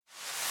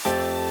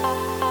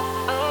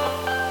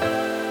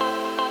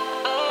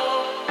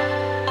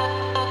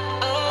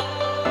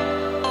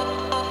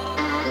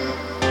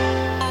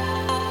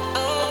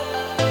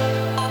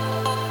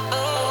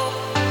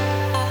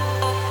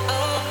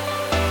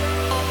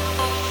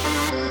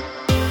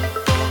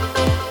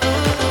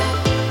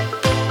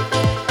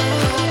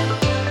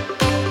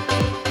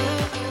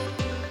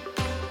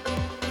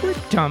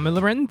Tom and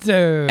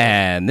Lorenzo.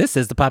 And this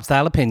is the Pop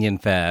Style Opinion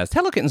Fest.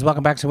 Hello, kittens.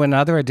 Welcome back to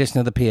another edition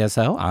of the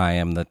PSO. I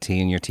am the T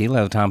in your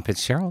T-Lo, Tom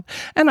Fitzgerald.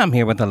 And I'm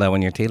here with the Lo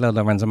in your T-Lo,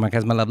 Lorenzo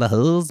Marquez, my lovely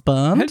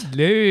husband.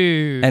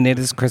 Hello. And it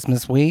is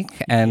Christmas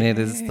week. And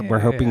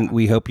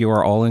we hope you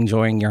are all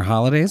enjoying your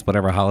holidays,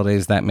 whatever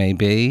holidays that may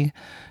be,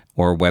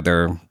 or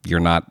whether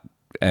you're not,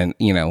 and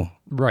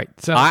Right.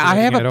 So I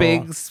have a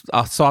big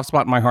soft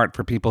spot in my heart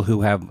for people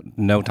who have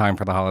no time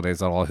for the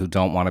holidays at all, who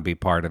don't want to be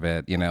part of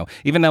it.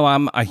 Even though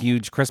I'm a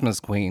huge Christmas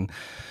queen,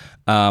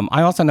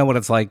 I also know what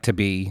it's like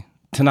to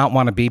not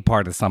want to be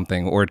part of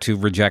something or to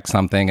reject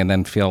something and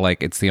then feel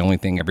like it's the only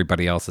thing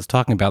everybody else is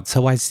talking about.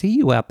 So I see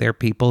you out there,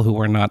 people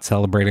who are not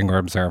celebrating or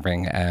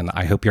observing, and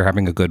I hope you're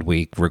having a good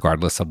week,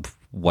 regardless of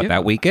what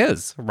that week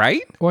is,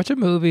 right? Watch a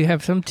movie,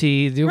 have some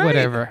tea, do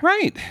whatever.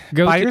 Right.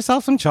 Buy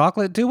yourself some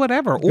chocolate, do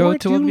whatever, or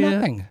do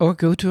nothing. Or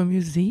go to a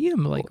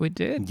museum like we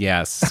did.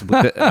 Yes.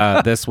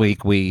 This week,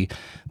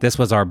 this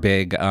was our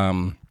big...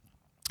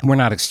 we're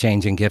not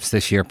exchanging gifts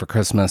this year for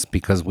Christmas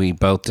because we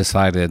both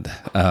decided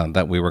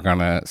that we were going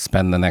to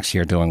spend the next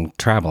year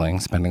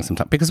spending some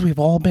time, because we've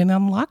all been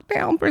on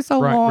lockdown for so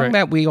long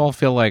that we all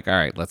feel like, all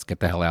right, let's get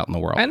the hell out in the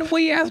world. And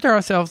we asked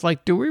ourselves,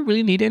 like, do we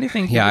really need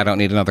anything? Yeah, I don't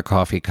need another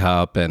coffee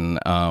cup. And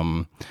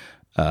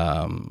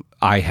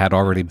I had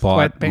already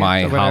bought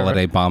my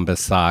holiday Bombas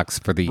socks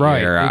for the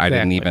year. Exactly. I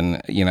didn't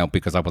even,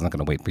 because I wasn't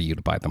going to wait for you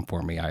to buy them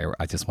for me.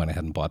 I just went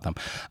ahead and bought them.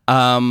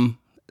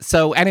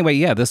 So anyway,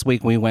 this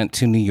week we went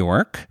to New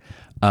York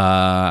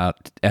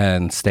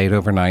and stayed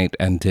overnight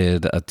and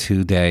did a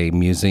 2-day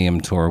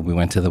museum tour. We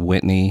went to the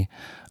Whitney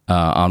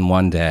on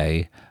one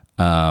day,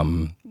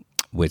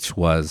 which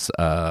was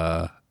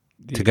to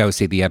go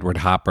see the Edward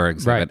Hopper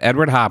exhibit. Right.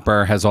 Edward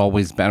Hopper has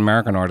always been,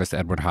 American artist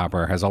Edward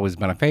Hopper has always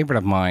been a favorite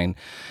of mine,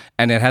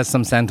 and it has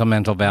some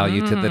sentimental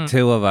value to the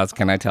two of us.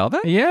 Can I tell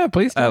that? Yeah,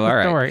 please tell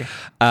the story.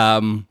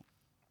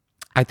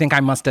 I think I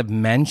must have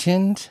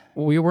mentioned...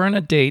 We were on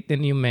a date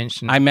and you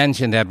mentioned... I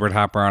mentioned Edward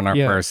Hopper on our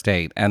first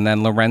date. And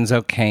then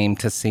Lorenzo came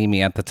to see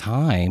me at the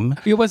time.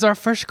 It was our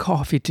first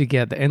coffee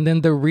together. And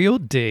then the real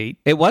date...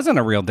 It wasn't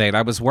a real date.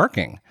 I was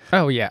working.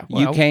 Oh, yeah.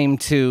 Well, you came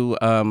to...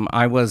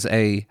 I was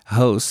a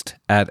host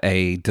at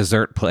a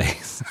dessert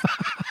place.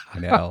 I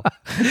know.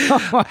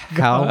 Oh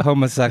How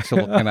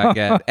homosexual can I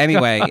get?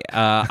 Anyway,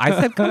 I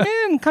said,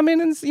 come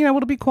in and, it'll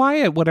be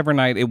quiet, whatever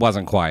night. It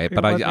wasn't quiet,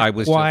 but I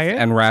was quiet?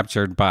 just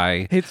enraptured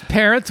by... His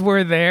parents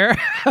were there.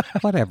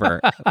 Whatever.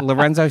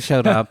 Lorenzo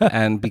showed up,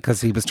 and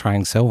because he was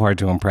trying so hard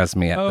to impress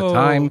me at the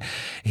time,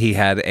 he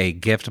had a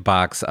gift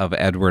box of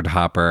Edward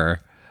Hopper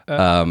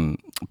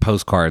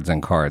postcards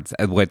and cards,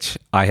 which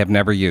I have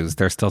never used.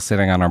 They're still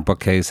sitting on our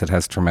bookcase. It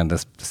has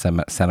tremendous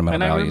sentimental value to me.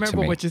 And I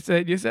remember what you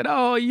said. You said,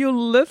 "Oh, you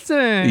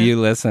listen." You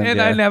listened. And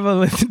I never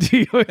listened to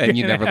you again. And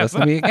you never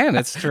listened to me again.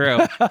 It's true.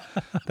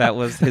 That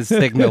was his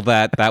signal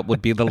that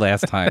would be the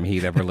last time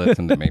he'd ever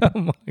listened to me. Oh,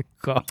 my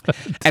God.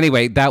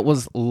 Anyway, that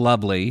was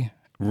lovely.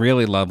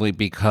 Really lovely,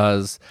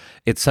 because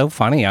it's so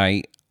funny.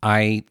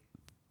 I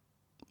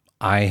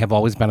have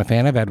always been a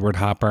fan of Edward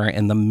Hopper,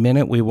 and the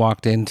minute we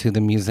walked into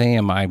the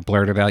museum, I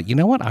blurted out, "You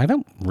know what? I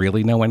don't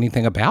really know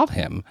anything about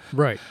him."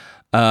 Right.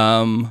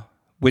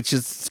 Which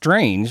is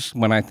strange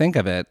when I think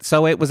of it.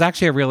 So it was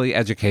actually a really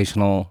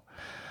educational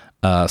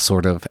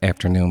sort of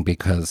afternoon,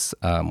 because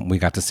we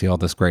got to see all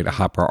this great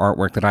Hopper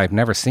artwork that I've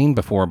never seen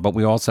before, but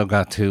we also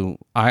got to,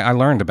 I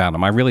learned about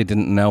him. I really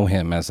didn't know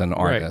him as an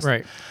artist.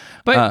 Right.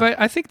 But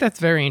I think that's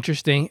very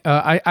interesting.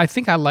 I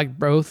think I like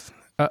both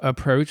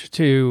approach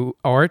to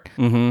art.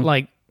 Mm-hmm.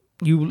 Like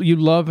you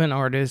love an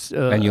artist,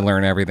 and you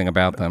learn everything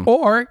about them,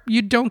 or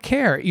you don't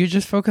care. You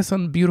just focus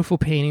on beautiful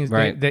paintings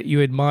that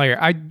you admire.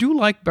 I do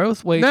like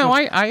both ways. No,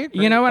 I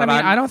agree. You know what I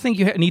mean? I don't think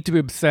you need to be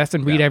obsessed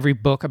and read every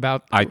book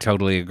about. I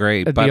totally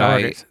agree. But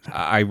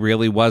I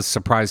really was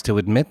surprised to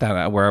admit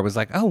that, where I was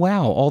like, oh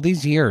wow, all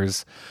these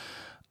years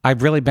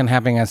I've really been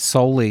having a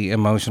solely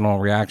emotional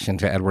reaction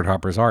to Edward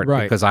Hopper's art,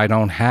 because I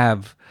don't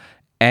have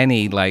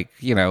any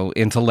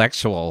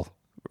intellectual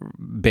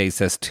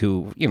basis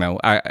to,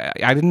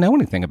 I didn't know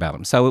anything about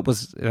him. So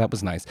that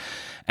was nice.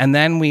 And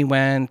then we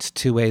went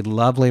to a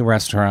lovely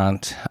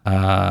restaurant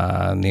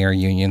near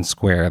Union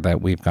Square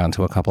that we've gone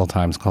to a couple of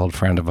times, called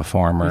Friend of a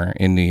Farmer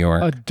in New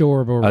York.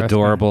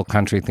 Adorable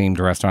country themed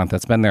restaurant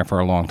that's been there for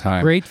a long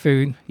time. Great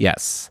food.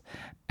 Yes.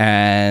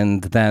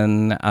 And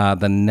then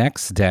the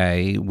next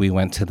day, we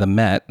went to the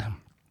Met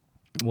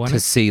to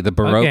see the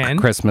Baroque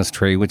Christmas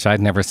tree, which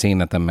I'd never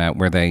seen at the Met,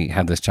 where they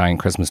had this giant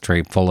Christmas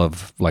tree full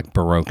of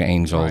Baroque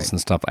angels and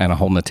stuff, and a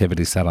whole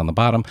nativity set on the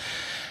bottom.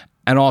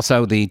 And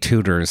also the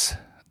Tudors.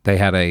 They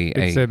had an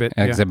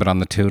exhibit on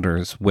the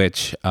Tudors,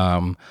 which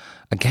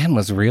again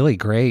was really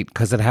great,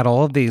 because it had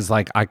all of these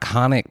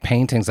iconic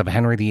paintings of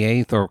Henry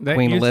VIII or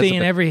Queen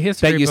Elizabeth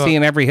that you see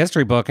in every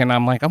history book. And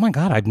I'm like, oh my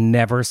God, I've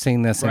never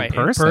seen this in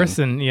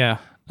person. Yeah.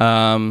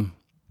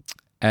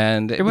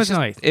 And it was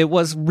nice. It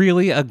was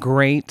really a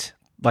great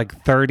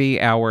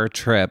 30-hour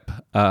trip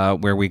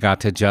where we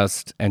got to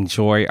just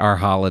enjoy our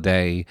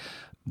holiday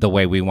the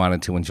way we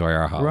wanted to enjoy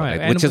our holiday,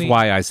 Right. which is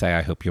why I say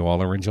I hope you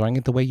all are enjoying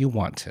it the way you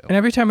want to. And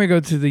every time we go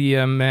to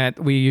the Met,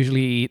 we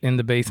usually eat in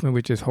the basement,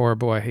 which is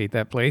horrible. I hate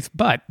that place.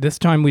 But this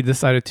time we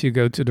decided to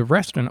go to the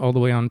restaurant all the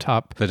way on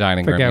top. The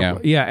dining room, yeah.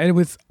 Yeah, and it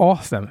was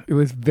awesome. It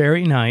was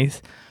very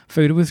nice.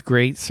 Food was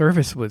great.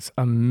 Service was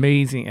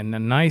amazing and a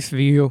nice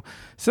view.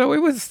 So it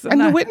was... And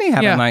the Whitney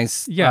had a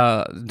nice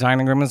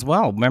dining room as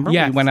well. Remember?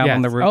 We went out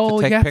on the roof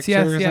to take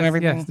pictures and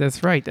everything? Yes,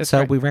 that's right.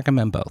 So we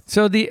recommend both.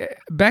 So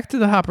back to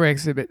the Hopper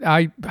exhibit,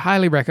 I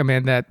highly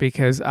recommend that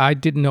because I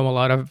didn't know a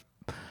lot of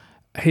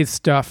his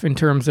stuff in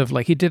terms of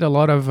he did a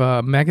lot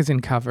of magazine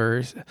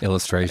covers.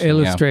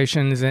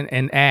 Illustrations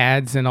and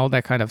ads and all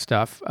that kind of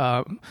stuff.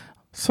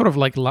 Sort of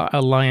like a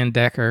Lion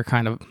Decker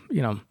kind of,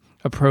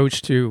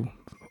 approach to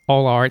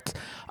all art,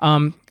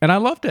 and I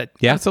loved it.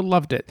 Yeah, I also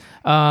loved it.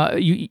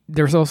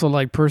 There's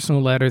also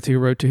personal letters he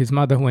wrote to his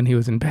mother when he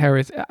was in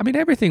Paris. I mean,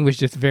 everything was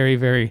just very,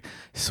 very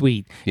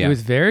sweet. Yeah. It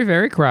was very,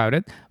 very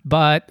crowded,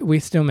 but we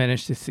still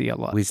managed to see a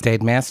lot. We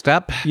stayed masked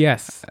up.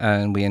 Yes,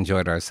 and we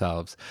enjoyed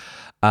ourselves.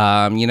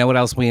 You know what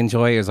else we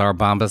enjoy is our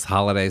Bombas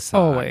holiday socks.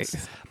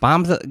 Always.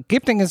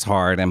 Gifting is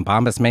hard, and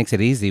Bombas makes it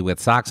easy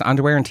with socks,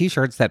 underwear, and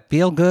t-shirts that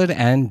feel good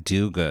and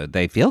do good.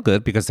 They feel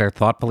good because they're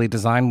thoughtfully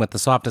designed with the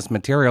softest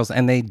materials,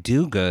 and they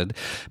do good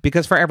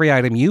because for every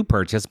item you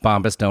purchase,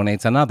 Bombas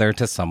donates another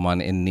to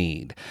someone in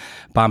need.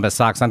 Bombas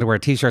socks, underwear,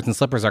 t-shirts, and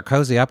slippers are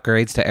cozy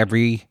upgrades to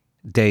everyday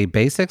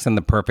basics and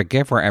the perfect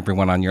gift for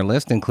everyone on your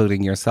list,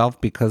 including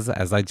yourself, because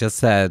as I just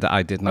said,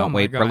 I did not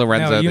wait for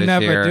Lorenzo this year. You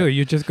never do.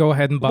 You just go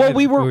ahead and buy it.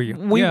 Well,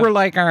 we were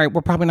like, all right,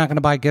 we're probably not going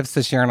to buy gifts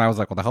this year. And I was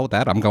like, well, the hell with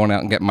that. I'm going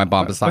out and getting my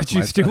Bombas socks. But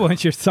you still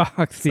want your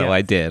socks. So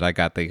I did. I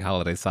got the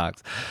holiday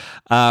socks.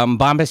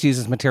 Bombas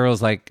uses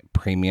materials like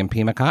premium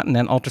Pima cotton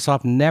and ultra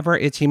soft, never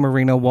itchy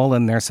merino wool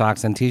in their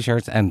socks and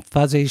t-shirts, and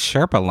fuzzy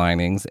Sherpa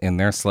linings in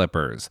their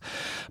slippers.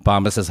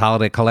 Bombas'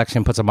 holiday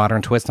collection puts a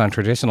modern twist on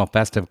traditional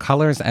festive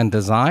colors and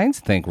designs.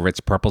 Think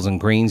rich purples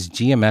and greens,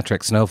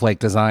 geometric snowflake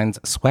designs,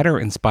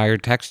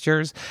 sweater-inspired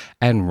textures,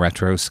 and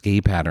retro ski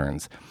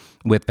patterns.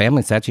 With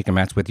family sets, you can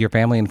match with your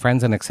family and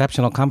friends in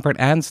exceptional comfort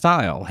and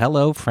style.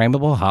 Hello,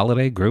 frameable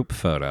holiday group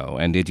photo.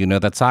 And did you know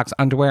that socks,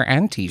 underwear,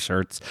 and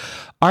t-shirts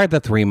are the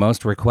 3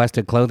 most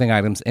requested clothing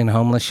items in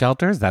homeless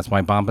shelters? That's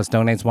why Bombas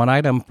donates 1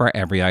 item for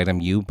every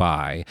item you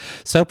buy.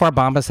 So far,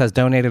 Bombas has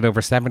donated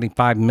over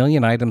 75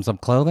 million items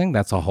of clothing.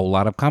 That's a whole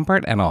lot of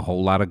comfort and a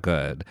whole lot of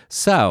good.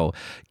 So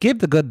give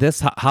the good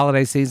this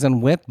holiday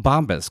season with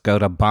Bombas. Go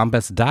to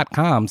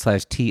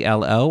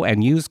bombas.com/TLO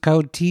and use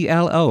code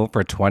TLO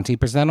for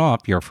 20%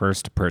 off your first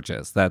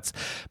purchase. That's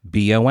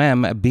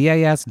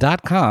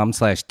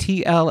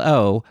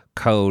bombas.com/TLO,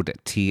 code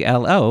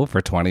TLO for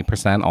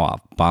 20%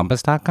 off.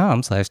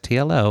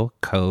 Bombas.com/TLO,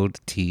 code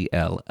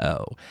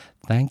TLO.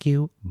 Thank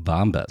you,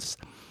 Bombas.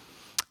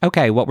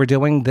 Okay, what we're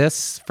doing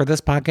for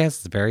this podcast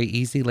is very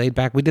easy, laid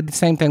back. We did the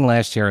same thing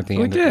last year at the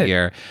end of the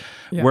year.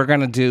 Yeah. We're going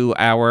to do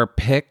our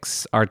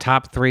picks, our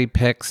top 3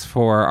 picks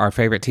for our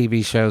favorite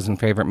TV shows and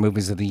favorite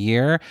movies of the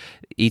year.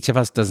 Each of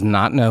us does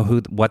not know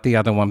what the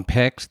other one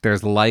picked.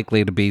 There's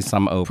likely to be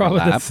some overlap.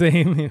 Probably the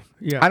same.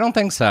 Yeah. I don't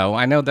think so.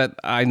 I know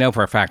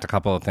for a fact a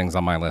couple of things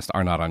on my list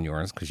are not on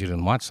yours because you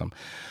didn't watch them.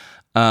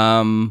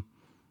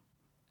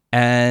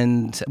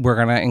 And we're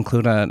going to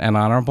include an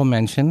honorable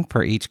mention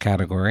for each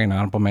category, an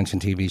honorable mention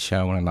TV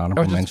show and an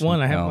honorable mention. Just one.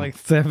 I have like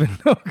 7.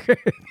 Okay.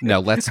 No,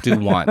 let's do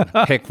one.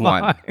 Pick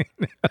one.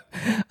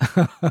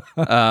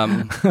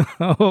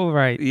 Oh,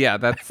 right. Yeah,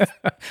 that's...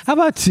 How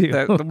about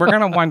 2? We're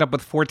going to wind up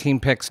with 14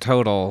 picks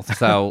total,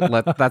 so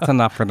that's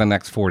enough for the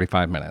next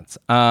 45 minutes.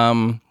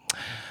 I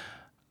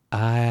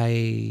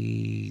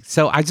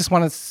just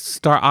want to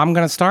start. I'm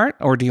going to start,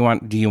 or do you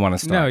want to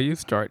start? No, you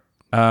start.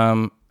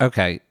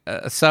 Okay.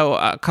 So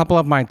a couple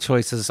of my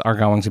choices are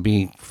going to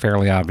be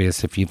fairly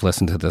obvious if you've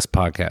listened to this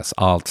podcast.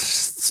 I'll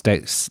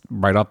state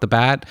right off the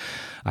bat,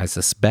 I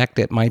suspect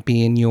it might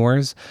be in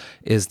yours,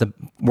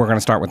 we're going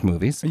to start with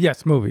movies.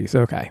 Yes, movies.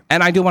 Okay.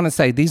 And I do want to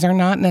say, these are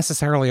not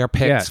necessarily our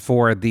picks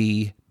for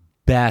the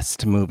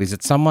best movies.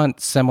 It's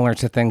somewhat similar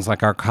to things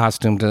like our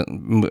costume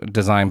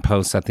design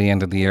posts at the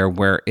end of the year,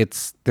 where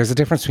there's a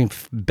difference between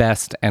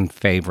best and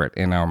favorite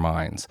in our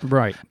minds.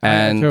 Right.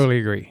 And I totally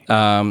agree.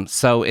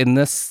 So in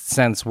this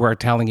sense, we're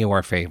telling you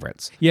our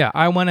favorites. Yeah,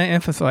 I want to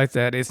emphasize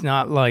that it's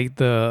not like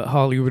the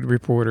Hollywood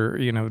Reporter,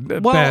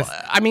 best.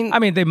 I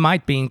mean, they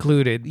might be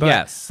included. But,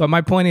 yes. But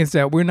my point is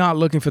that we're not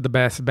looking for the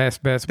best.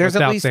 There's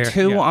at least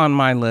 2 on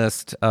my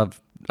list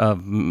of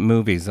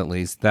movies, at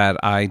least, that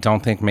I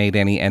don't think made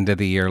any end of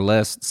the year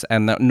lists,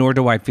 and nor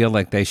do I feel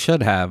like they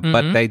should have,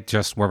 but they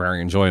just were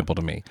very enjoyable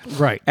to me.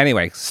 Right.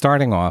 Anyway,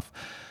 starting off,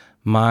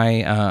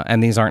 my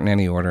and these aren't in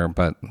any order,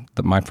 but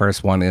my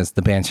first one is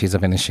The Banshees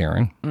of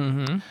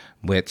Inisherin,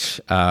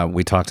 which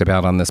we talked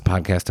about on this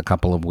podcast a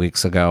couple of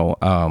weeks ago,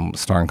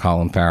 starring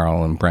Colin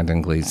Farrell and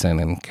Brendan Gleeson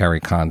and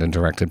Kerry Condon,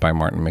 directed by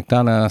Martin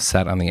McDonagh,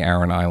 set on the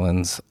Aran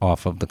Islands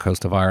off of the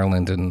coast of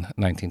Ireland in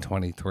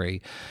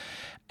 1923.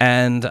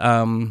 And,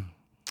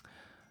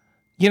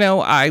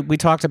 we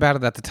talked about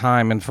it at the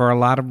time, and for a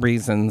lot of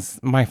reasons,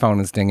 my phone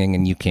is dinging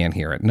and you can't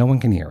hear it. No one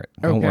can hear it.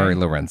 Don't worry,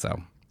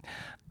 Lorenzo.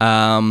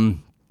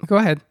 Go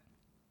ahead.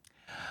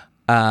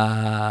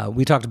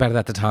 We talked about it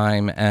at the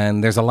time,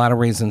 and there's a lot of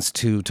reasons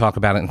to talk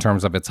about it in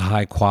terms of its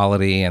high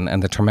quality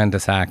and the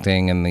tremendous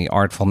acting and the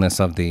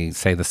artfulness of the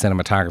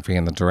cinematography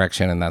and the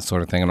direction and that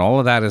sort of thing. And all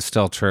of that is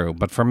still true.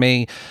 But for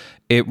me,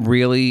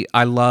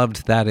 I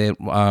loved that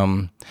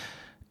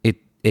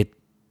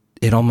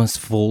it almost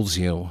fools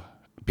you,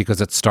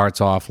 because it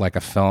starts off like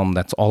a film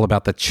that's all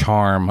about the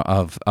charm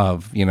of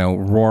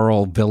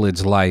rural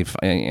village life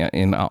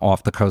in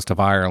off the coast of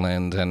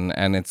Ireland,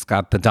 and it's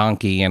got the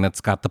donkey, and it's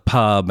got the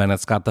pub, and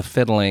it's got the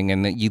fiddling,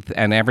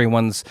 and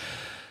everyone's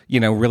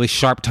really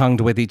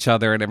sharp-tongued with each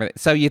other and everything.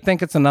 So you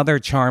think it's another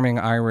charming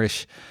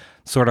Irish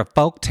sort of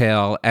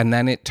folktale, and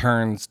then it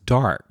turns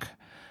dark.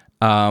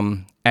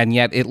 And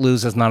yet it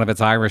loses none of its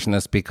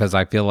Irishness, because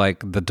I feel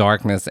like the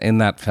darkness in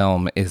that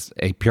film is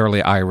a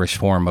purely Irish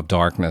form of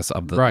darkness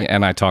right.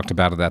 And I talked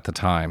about it at the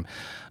time.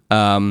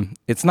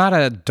 It's not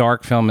a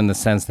dark film in the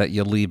sense that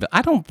you leave it.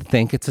 I don't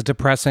think it's a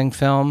depressing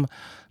film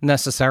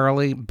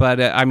necessarily, but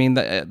I mean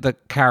the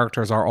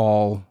characters are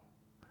all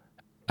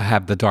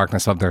have the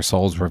darkness of their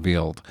souls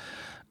revealed.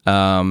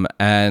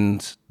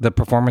 And the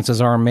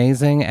performances are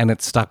amazing, and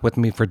it stuck with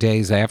me for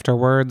days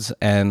afterwards.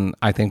 And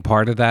I think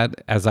part of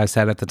that, as I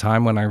said at the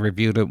time when I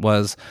reviewed it,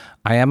 was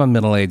I am a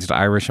middle-aged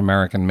Irish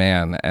American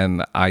man,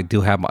 and I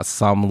do have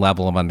some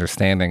level of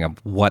understanding of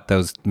what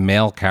those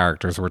male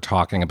characters were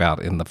talking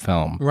about in the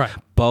film. Right.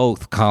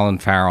 Both Colin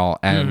Farrell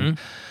and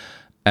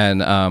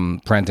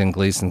Brendan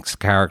Gleeson's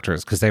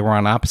characters, because they were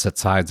on opposite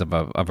sides of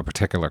a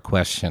particular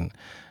question.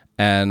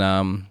 And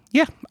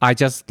I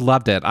just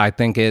loved it. I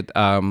think it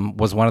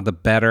was one of the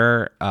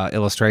better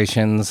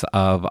illustrations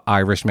of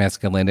Irish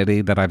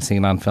masculinity that I've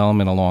seen on film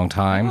in a long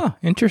time. Oh,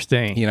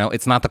 interesting.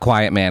 It's not The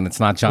Quiet Man.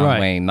 It's not John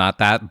Wayne. Not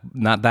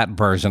that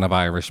version of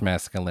Irish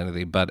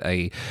masculinity, but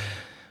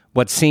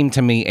what seemed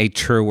to me a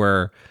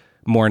truer,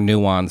 more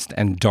nuanced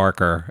and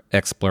darker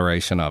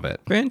exploration of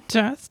it.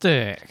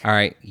 Fantastic. All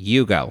right,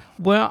 you go.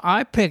 Well,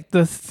 I picked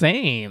the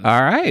same.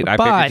 All right, I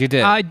figured you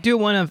did. I do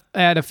want to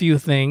add a few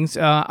things.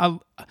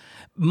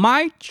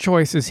 My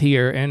choices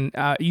here, and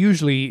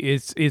usually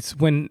it's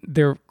when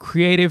they're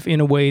creative in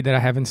a way that I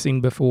haven't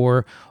seen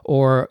before,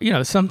 or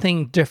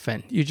something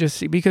different. You just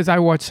see, because I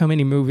watch so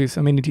many movies,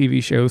 so many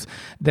TV shows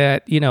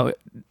that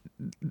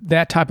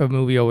that type of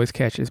movie always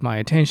catches my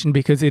attention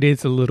because it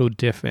is a little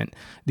different,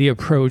 the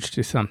approach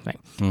to something.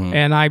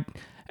 Mm-hmm.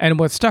 And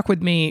what stuck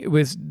with me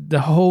was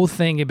the whole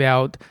thing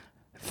about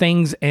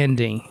things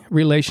ending,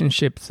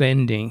 relationships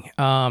ending,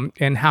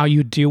 and how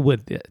you deal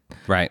with it.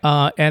 Right.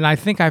 And I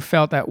think I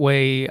felt that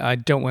way. I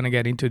don't want to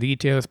get into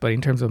details, but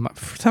in terms of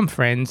some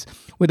friends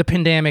with the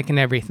pandemic and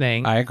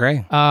everything, I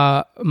agree.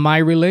 My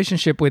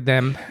relationship with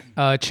them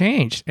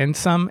changed, and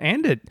some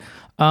ended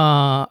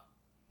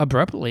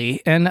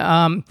abruptly, and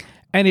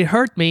it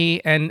hurt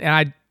me, and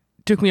it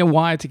took me a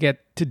while to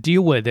get to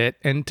deal with it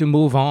and to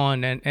move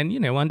on, and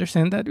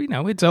understand that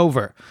it's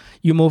over.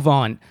 You move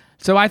on.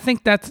 So I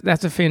think that's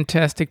a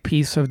fantastic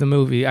piece of the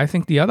movie. I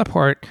think the other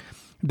part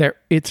that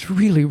it's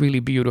really,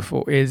 really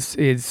beautiful is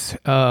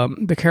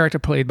the character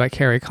played by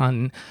Kerry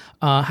Condon,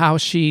 how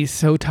she's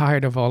so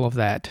tired of all of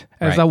that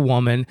as a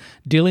woman,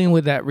 dealing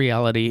with that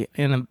reality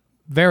in a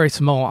very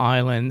small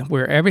island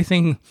where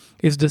everything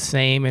is the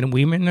same and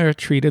women are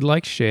treated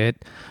like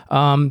shit.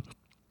 And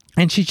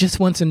she just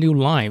wants a new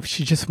life.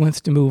 She just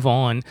wants to move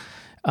on.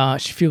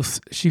 She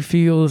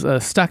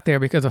feels stuck there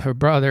because of her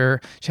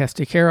brother. She has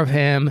to take care of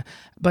him,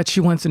 but she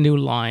wants a new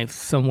life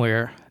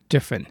somewhere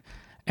different.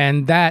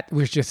 And that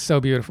was just so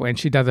beautiful, and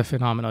she does a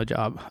phenomenal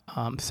job.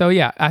 So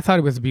yeah, I thought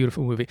it was a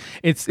beautiful movie.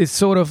 It's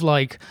sort of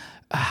like,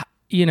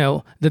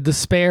 the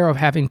despair of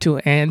having to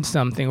end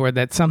something, or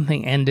that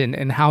something ended,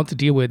 and how to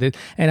deal with it,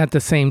 and at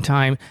the same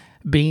time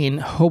being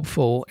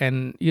hopeful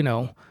and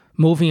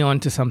moving on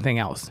to something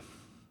else.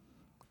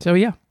 So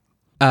yeah.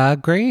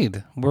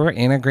 Agreed. We're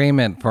in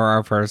agreement for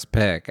our first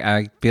pick.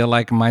 I feel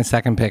like my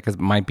second pick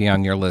might be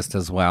on your list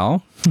as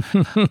well.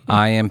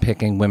 I am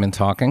picking Women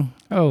Talking.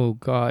 Oh,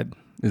 God.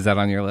 Is that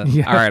on your list?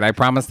 Yeah. All right. I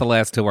promise the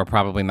last two are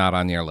probably not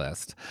on your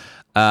list.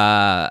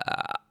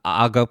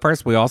 I'll go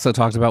first. We also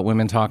talked about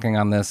Women Talking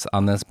on this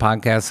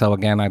podcast. So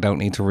again, I don't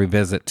need to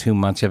revisit too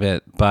much of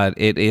it, but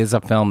it is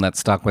a film that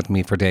stuck with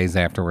me for days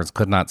afterwards.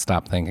 Could not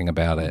stop thinking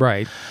about it.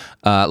 Right.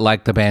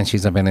 Like The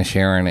Banshees of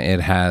Inisherin,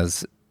 it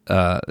has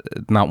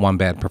not one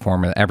bad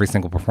performance. Every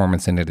single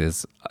performance in it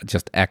is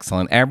just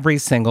excellent. Every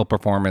single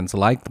performance,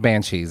 like The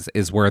Banshees,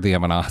 is worthy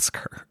of an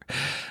Oscar.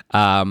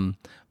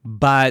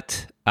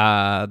 But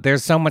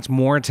there's so much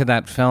more to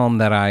that film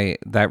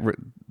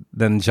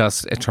than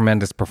just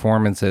tremendous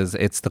performances.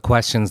 It's the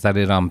questions that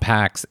it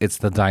unpacks. It's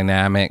the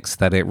dynamics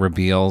that it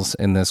reveals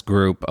in this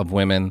group of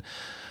women.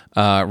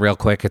 Real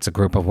quick, it's a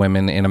group of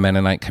women in a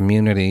Mennonite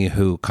community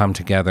who come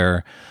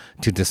together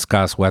to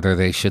discuss whether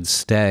they should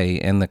stay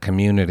in the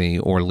community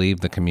or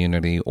leave the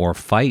community or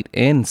fight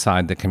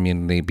inside the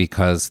community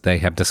because they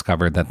have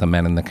discovered that the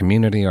men in the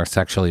community are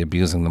sexually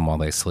abusing them while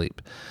they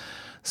sleep.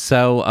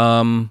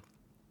 So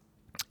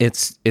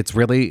It's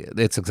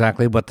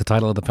exactly what the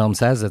title of the film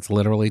says. It's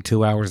literally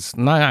 2 hours,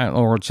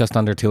 or just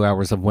under 2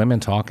 hours of women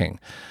talking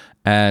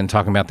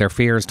about their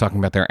fears, talking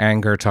about their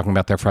anger, talking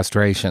about their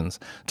frustrations,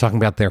 talking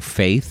about their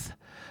faith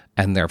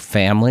and their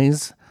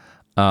families,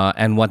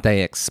 and what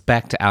they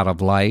expect out of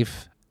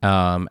life,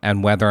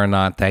 and whether or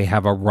not they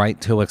have a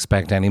right to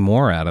expect any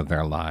more out of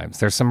their lives.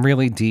 There's some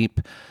really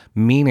deep,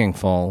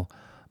 meaningful,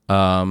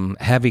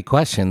 heavy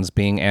questions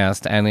being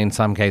asked, and in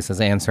some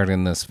cases answered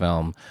in this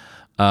film.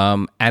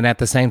 And at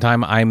the same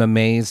time, I'm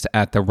amazed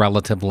at the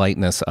relative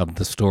lightness of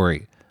the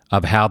story,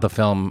 of how the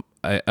film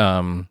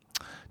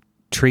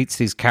treats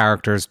these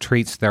characters,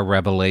 treats their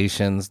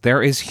revelations.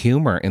 There is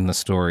humor in the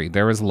story.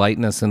 There is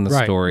lightness in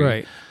the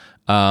story.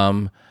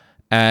 Right.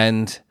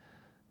 And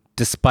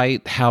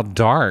despite how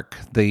dark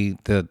the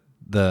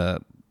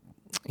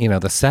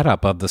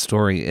setup of the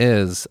story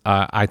is,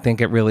 I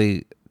think it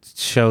really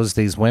shows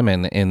these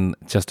women in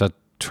just a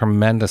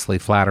tremendously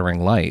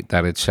flattering light,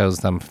 that it shows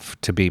them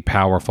to be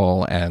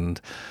powerful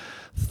and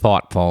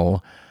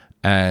thoughtful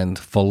and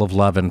full of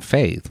love and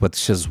faith,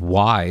 which is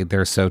why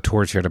they're so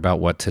tortured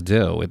about what to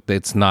do.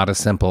 It's not a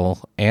simple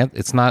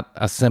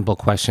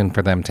question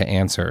for them to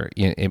answer.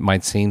 It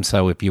might seem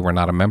so if you were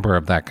not a member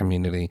of that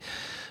community,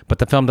 but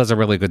the film does a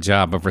really good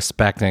job of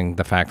respecting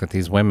the fact that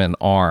these women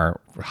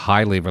are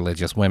highly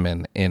religious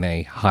women in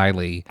a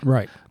highly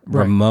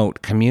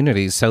remote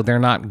community, so they're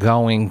not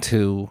going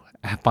to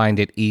find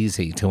it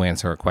easy to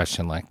answer a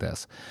question like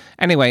this.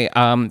 Anyway,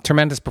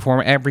 tremendous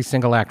performance. Every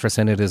single actress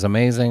in it is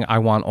amazing. I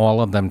want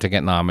all of them to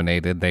get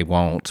nominated. They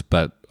won't,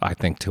 but I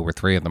think 2 or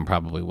 3 of them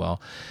probably will.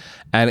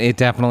 And it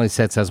definitely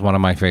sits as one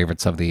of my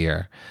favorites of the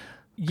year.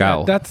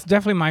 Yeah, that's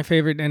definitely my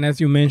favorite. And as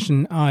you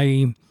mentioned,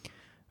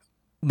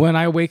 when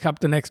I wake up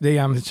the next day,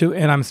 I'm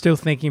still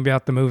thinking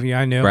about the movie.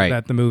 I know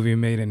that the movie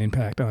made an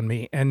impact on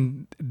me,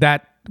 and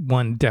that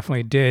one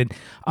definitely did.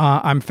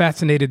 I'm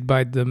fascinated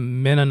by the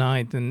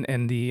Mennonite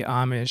and the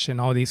Amish and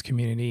all these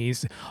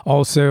communities.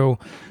 Also,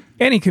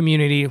 any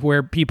community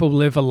where people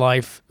live a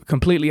life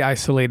completely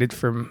isolated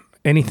from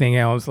anything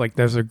else. Like,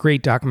 there's a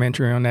great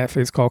documentary on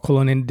Netflix called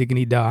Colonia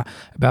Dignidad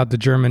about the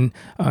German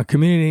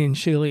community in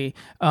Chile.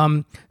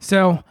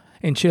 So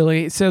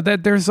that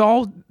there's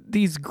all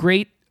these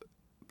great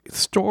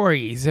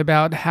stories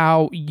about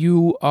how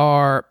you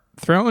are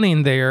thrown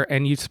in there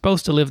and you're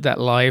supposed to live that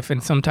life,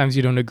 and sometimes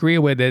you don't agree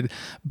with it,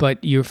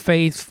 but your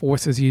faith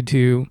forces you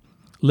to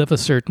live a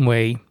certain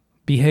way,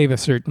 behave a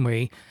certain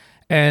way.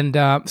 And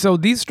so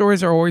these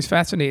stories are always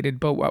fascinating,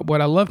 but what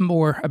I love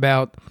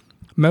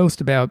most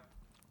about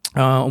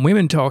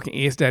women talking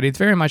is that it's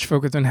very much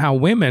focused on how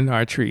women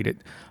are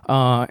treated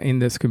in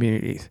these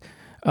communities.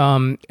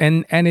 And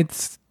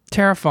it's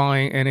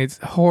terrifying, and it's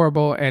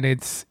horrible, and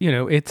it's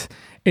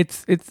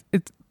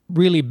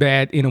really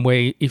bad in a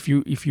way if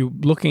you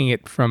looking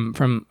at it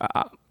from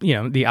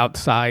the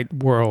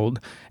outside world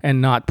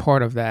and not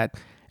part of that.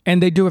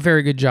 And they do a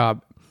very good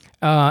job.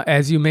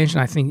 As you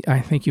mentioned,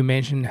 I think you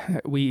mentioned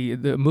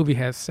the movie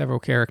has several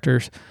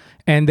characters,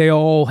 and they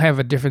all have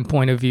a different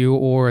point of view,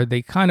 or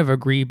they kind of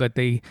agree, but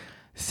they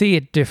see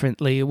it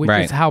differently, which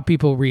is how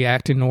people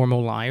react in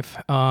normal life.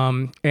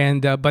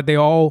 But they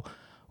all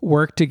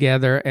work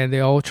together, and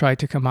they all try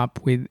to come up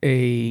with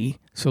a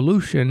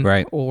solution,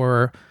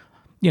 or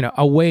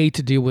a way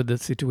to deal with the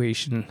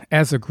situation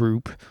as a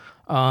group.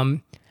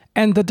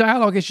 And the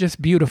dialogue is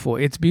just beautiful.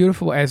 It's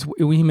beautiful, as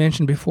we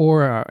mentioned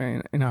before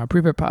in our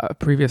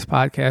previous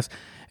podcast.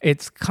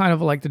 It's kind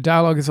of like the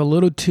dialogue is a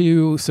little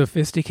too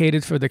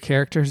sophisticated for the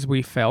characters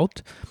we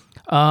felt,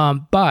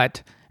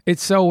 but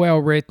it's so well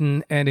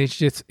written, and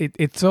it's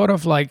sort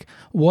of like,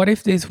 what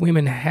if these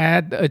women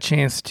had a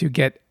chance to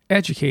get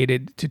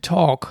educated, to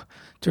talk,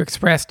 to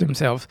express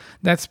themselves?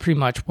 That's pretty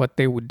much what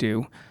they would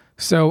do.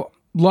 So,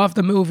 love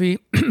the movie.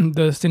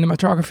 The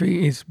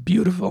cinematography is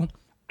beautiful.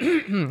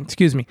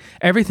 Excuse me.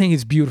 Everything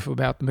is beautiful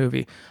about the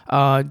movie.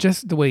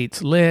 Just the way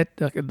it's lit,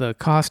 the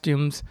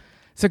costumes.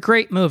 It's a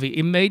great movie.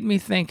 It made me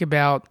think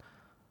about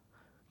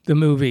the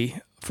movie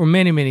for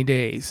many, many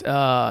days.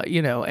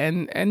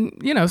 And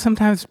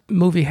sometimes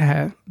movie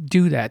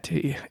do that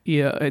to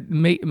you. It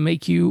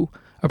make you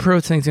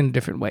approach things in a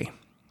different way.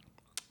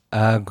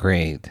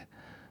 Agreed.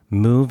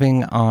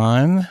 Moving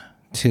on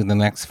to the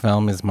next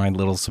film is my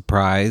little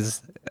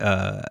surprise.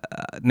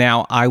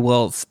 Now, I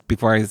will,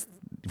 before I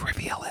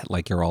reveal it,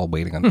 like you're all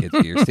waiting on the edge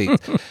of your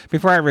seats,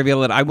 before I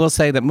reveal it, I will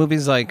say that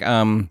movies like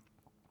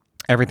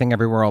Everything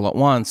Everywhere All at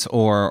Once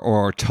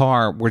or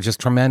Tar were just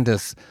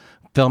tremendous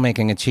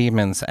filmmaking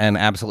achievements and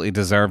absolutely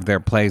deserve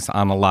their place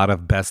on a lot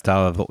of best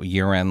of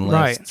year-end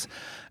lists. Right.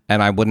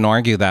 And I wouldn't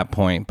argue that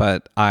point,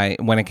 but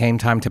when it came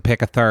time to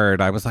pick a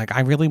third, I was like,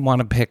 I really want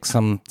to pick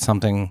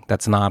something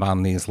that's not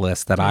on these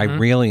lists that I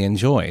really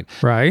enjoyed.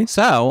 Right.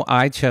 So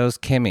I chose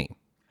Kimi.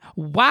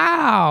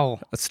 Wow.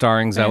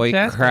 Starring Zoe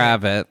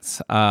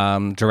Kravitz,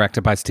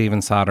 directed by Steven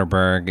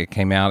Soderbergh. It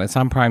came out, it's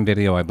on Prime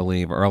Video, I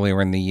believe, earlier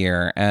in the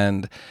year.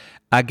 And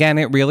again,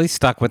 it really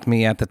stuck with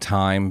me at the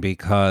time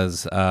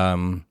because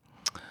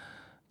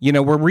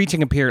we're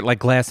reaching a period, like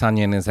Glass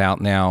Onion is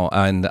out now,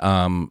 and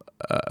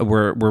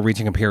we're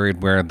reaching a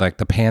period where like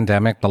the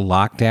pandemic, the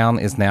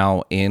lockdown is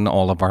now in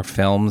all of our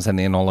films and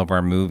in all of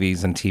our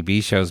movies and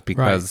TV shows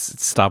because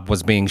stuff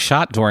was being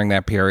shot during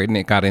that period and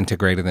it got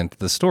integrated into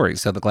the story.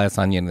 So the Glass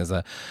Onion is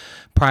a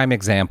prime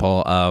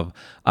example of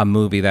a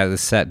movie that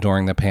is set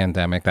during the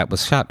pandemic, that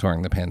was shot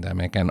during the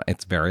pandemic, and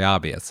it's very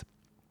obvious.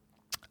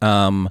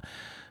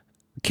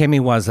 Kimi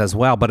was as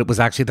well, but it was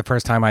actually the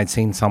first time I'd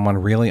seen someone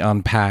really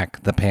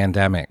unpack the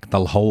pandemic,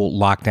 the whole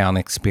lockdown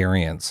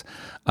experience,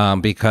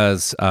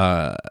 because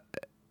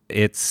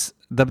it's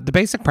the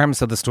basic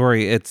premise of the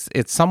story. It's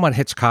somewhat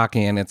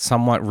Hitchcockian, it's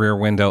somewhat Rear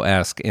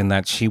Window-esque in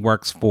that she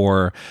works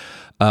for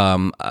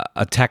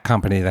a tech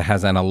company that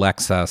has an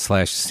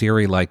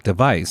Alexa/Siri-like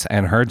device,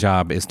 and her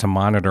job is to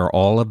monitor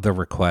all of the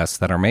requests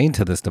that are made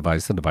to this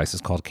device. The device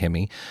is called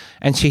Kimi,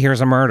 and she hears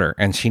a murder,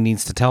 and she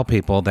needs to tell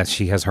people that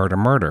she has heard a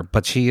murder,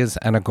 but she is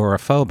an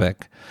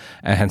agoraphobic,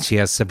 and she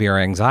has severe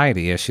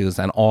anxiety issues,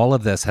 and all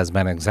of this has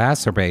been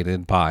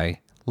exacerbated by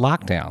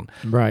lockdown.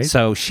 Right.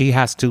 So she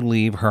has to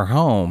leave her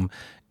home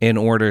in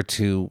order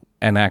to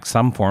enact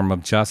some form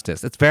of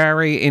justice. It's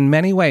very, in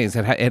many ways,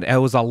 it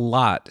owes a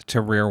lot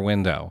to Rear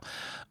Window.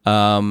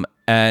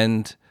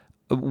 And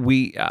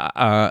we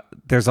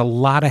there's a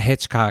lot of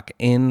Hitchcock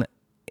in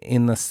the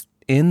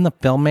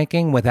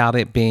filmmaking without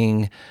it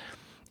being.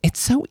 It's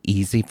so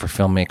easy for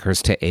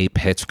filmmakers to ape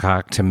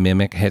Hitchcock, to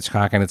mimic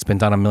Hitchcock, and it's been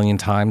done a million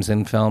times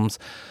in films.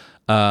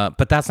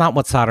 But that's not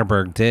what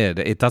Soderbergh did.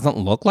 It doesn't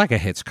look like a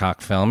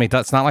Hitchcock film.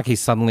 It's not like he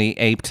suddenly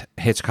aped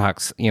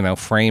Hitchcock's,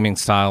 framing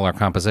style or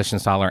composition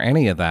style or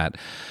any of that.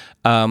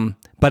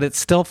 But it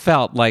still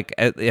felt like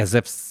as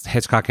if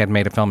Hitchcock had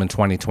made a film in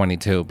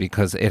 2022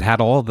 because it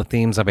had all the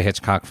themes of a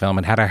Hitchcock film.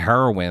 It had a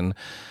heroine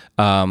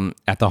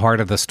at the heart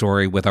of the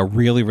story with a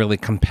really, really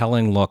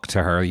compelling look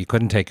to her. You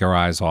couldn't take your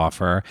eyes off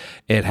her.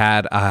 It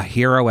had a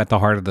hero at the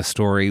heart of the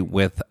story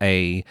with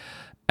an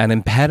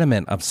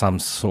impediment of some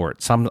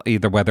sort.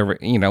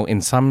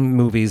 In some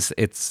movies,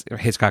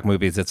 Hitchcock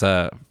movies,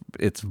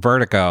 it's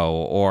vertigo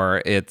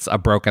or it's a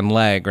broken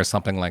leg or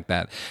something like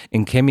that.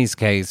 In Kimi's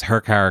case,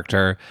 her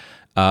character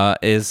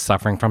is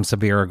suffering from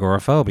severe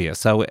agoraphobia.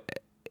 So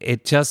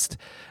it just,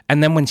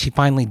 and then when she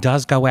finally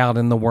does go out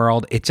in the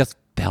world, it just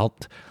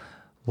felt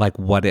like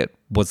what it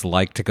was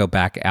like to go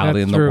back out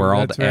in the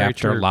world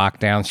after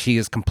lockdown. She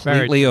is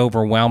completely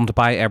overwhelmed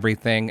by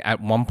everything.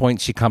 At one point,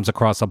 she comes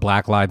across a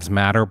Black Lives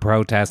Matter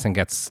protest and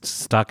gets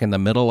stuck in the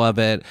middle of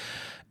it.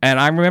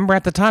 And I remember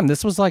at the time,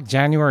 this was like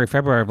January,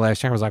 February of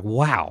last year, I was like,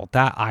 wow,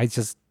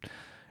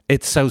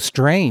 it's so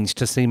strange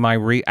to see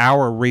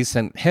our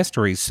recent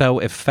history so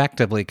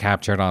effectively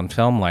captured on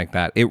film like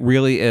that. It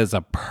really is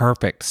a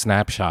perfect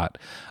snapshot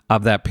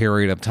of that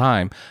period of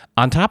time,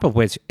 on top of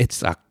which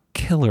it's a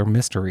killer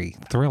mystery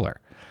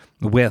thriller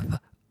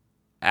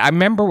I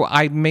remember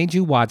I made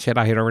you watch it.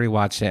 I had already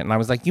watched it, and I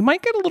was like, you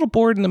might get a little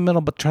bored in the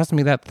middle, but trust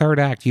me, that third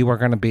act, you are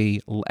going to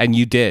be, and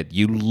you did.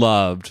 You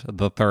loved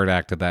the third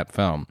act of that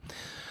film.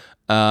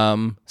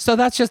 So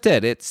that's just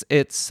it. It's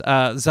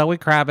Zoe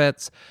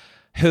Kravitz,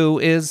 who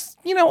is,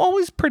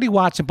 always pretty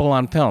watchable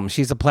on film.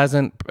 She's a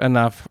pleasant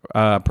enough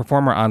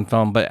performer on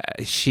film,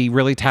 but she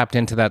really tapped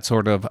into that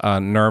sort of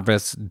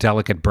nervous,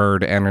 delicate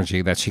bird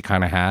energy that she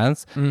kind of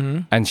has,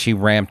 and she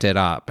ramped it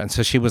up. And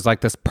so she was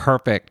like this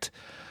perfect.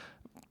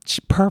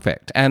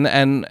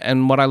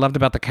 And what I loved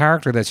about the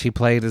character that she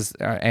played, is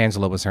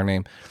Angela was her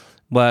name,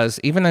 was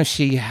even though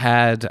she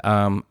had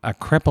a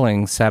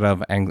crippling set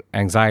of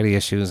anxiety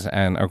issues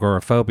and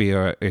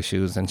agoraphobia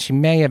issues, and she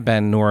may have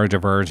been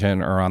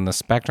neurodivergent or on the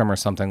spectrum or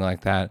something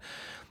like that,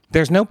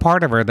 there's no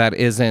part of her that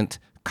isn't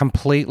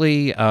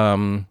completely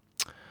confident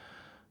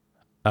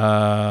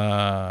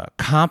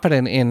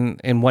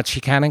in what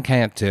she can and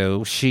can't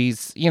do.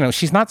 She's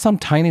not some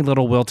tiny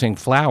little wilting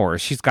flower.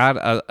 She's got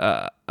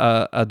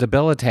a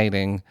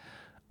debilitating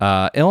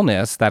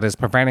illness that is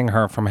preventing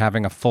her from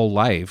having a full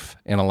life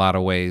in a lot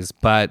of ways,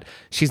 but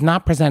she's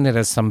not presented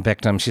as some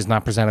victim. She's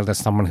not presented as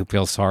someone who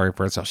feels sorry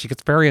for herself. She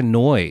gets very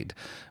annoyed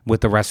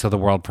with the rest of the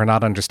world for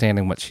not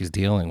understanding what she's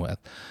dealing with.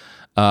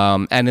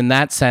 And in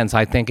that sense,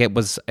 I think it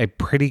was a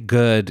pretty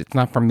good, it's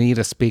not for me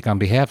to speak on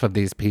behalf of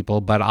these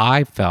people, but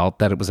I felt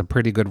that it was a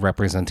pretty good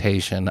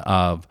representation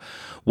of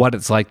what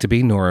it's like to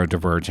be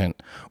neurodivergent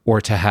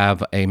or to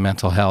have a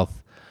mental health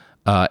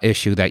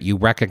issue that you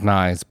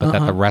recognize, but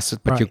that the rest,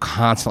 you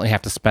constantly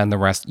have to spend the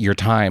rest your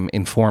time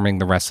informing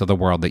the rest of the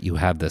world that you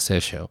have this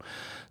issue.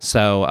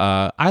 So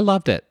I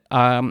loved it.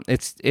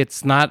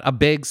 It's not a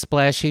big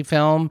splashy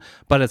film,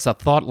 but it's a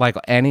thought, like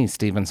any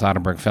Steven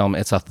Soderbergh film.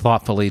 It's a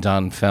thoughtfully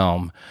done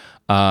film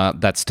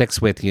that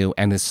sticks with you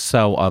and is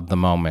so of the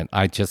moment.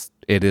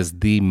 It is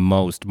the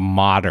most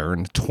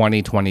modern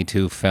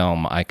 2022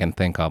 film I can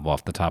think of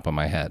off the top of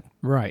my head.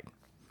 Right.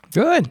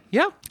 Good.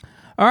 Yeah.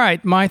 All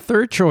right, my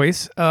third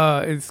choice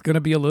is going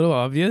to be a little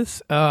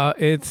obvious.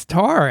 It's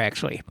Tar,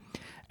 actually.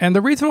 And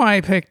the reason why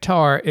I picked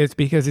Tar is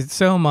because it's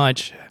so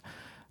much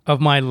of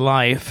my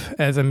life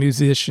as a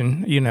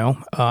musician.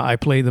 I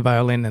play the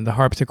violin and the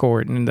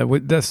harpsichord, and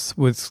this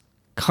was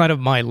kind of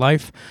my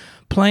life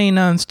playing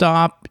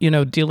nonstop,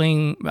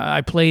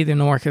 I played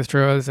in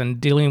orchestras and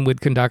dealing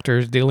with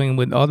conductors, dealing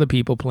with other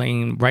people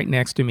playing right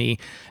next to me,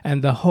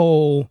 and the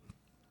whole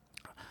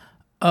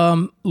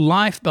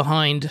life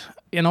behind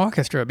an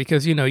orchestra,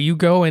 because, you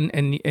go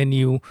and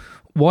you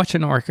watch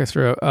an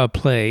orchestra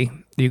play,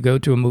 you go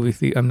to a movie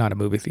theater, not a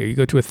movie theater, you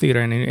go to a theater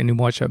and you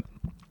watch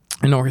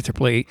an orchestra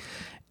play.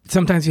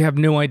 Sometimes you have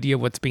no idea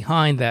what's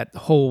behind that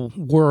whole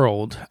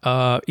world.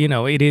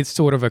 It is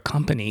sort of a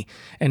company,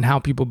 and how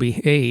people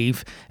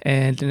behave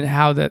and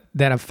how that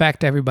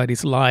affect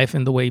everybody's life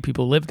and the way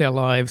people live their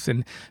lives.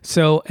 And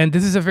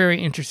this is a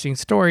very interesting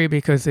story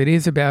because it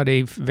is about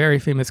a very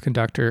famous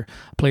conductor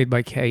played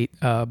by Cate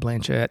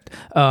Blanchett.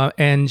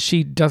 And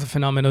she does a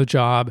phenomenal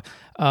job.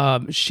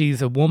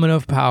 She's a woman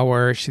of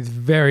power. She's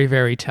very,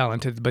 very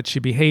talented, but she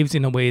behaves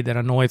in a way that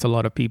annoys a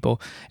lot of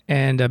people.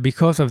 And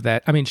because of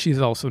that,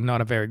 she's also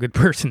not a very good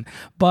person,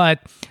 but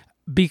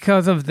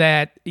because of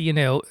that,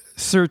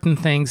 certain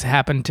things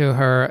happen to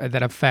her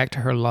that affect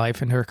her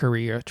life and her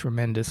career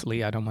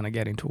tremendously. I don't want to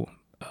get into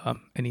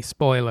any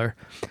spoiler,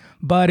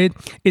 but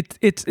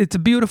it's a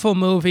beautiful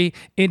movie.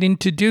 It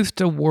introduced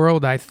a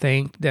world, I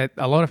think, that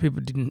a lot of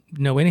people didn't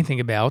know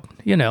anything about.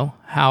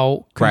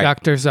 How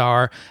conductors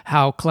are,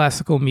 how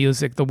classical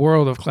music, the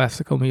world of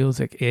classical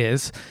music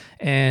is,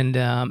 and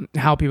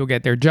how people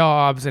get their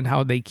jobs and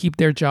how they keep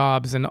their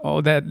jobs and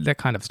all that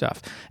kind of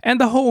stuff.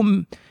 And the whole,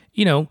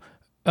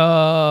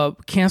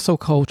 cancel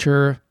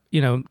culture,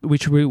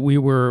 which we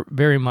were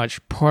very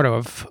much part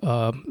of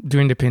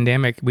during the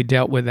pandemic. We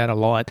dealt with that a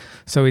lot.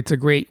 So it's a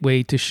great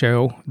way to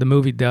show. The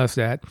movie does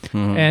that.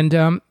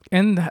 Mm-hmm.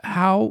 And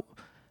how,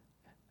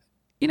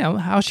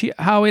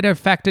 how it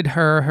affected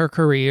her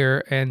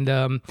career,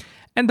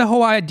 and the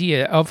whole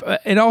idea of,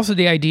 and also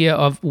the idea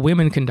of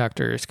women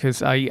conductors,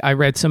 because I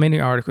read so many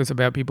articles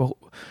about people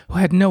who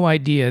had no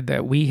idea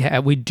that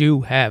we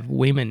do have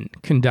women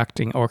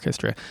conducting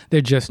orchestra.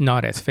 They're just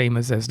not as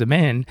famous as the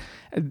men,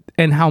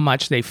 and how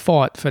much they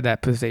fought for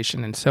that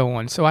position and so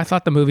on. So I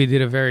thought the movie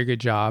did a very good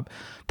job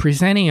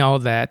presenting all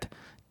that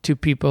to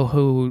people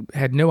who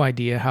had no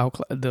idea how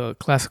the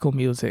classical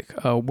music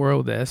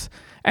world is.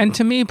 And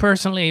to me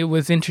personally, it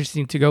was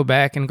interesting to go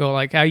back and go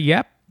like,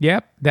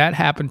 Yep, that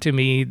happened to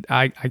me.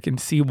 I can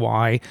see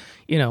why.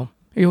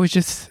 It was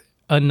just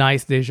a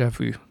nice deja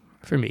vu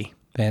for me.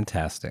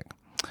 Fantastic.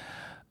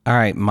 All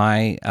right,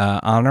 my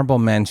honorable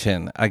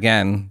mention.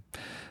 Again,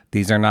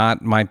 these are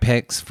not my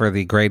picks for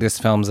the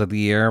greatest films of the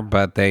year,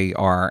 but they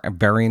are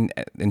very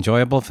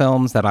enjoyable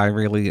films that I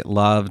really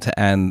loved,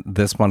 and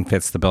this one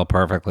fits the bill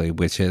perfectly,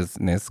 which is,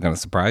 and it's going to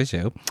surprise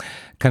you,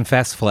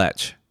 Confess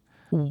Fletch.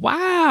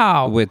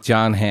 Wow. With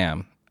Jon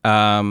Hamm.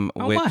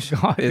 Which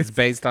is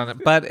based on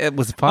it, but it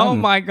was fun. Oh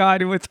my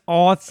God, it was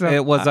awesome.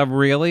 It was a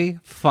really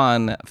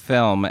fun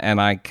film, and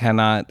I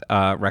cannot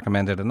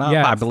recommend it enough.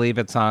 Yes. I believe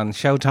it's on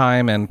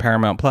Showtime and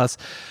Paramount Plus.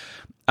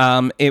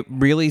 It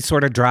really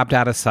sort of dropped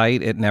out of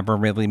sight. It never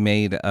really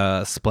made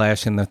a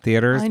splash in the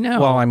theaters. I know.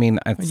 Well,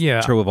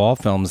 it's true of all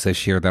films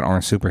this year that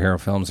aren't superhero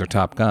films or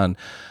Top Gun.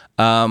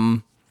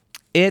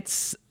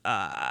 It's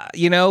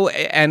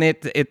and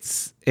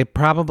it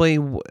probably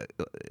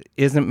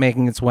isn't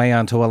making its way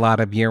onto a lot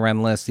of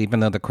year-end lists, even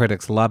though the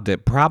critics loved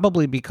it.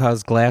 Probably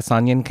because Glass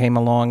Onion came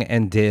along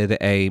and did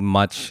a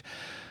much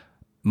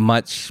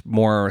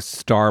more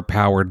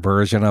star-powered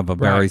version of a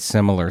very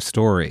similar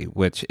story,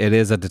 which it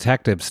is a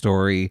detective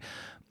story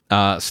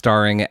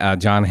starring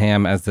Jon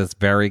Hamm as this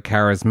very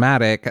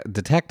charismatic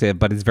detective,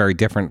 but he's very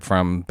different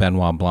from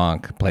Benoit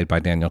Blanc, played by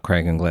Daniel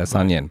Craig in Glass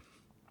Onion.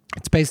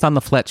 It's based on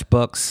the Fletch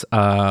books,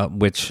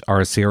 which are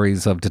a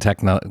series of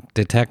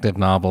detective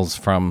novels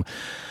from,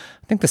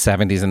 I think, the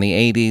 70s and the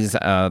 80s.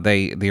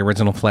 The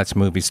original Fletch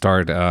movie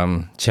starred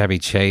Chevy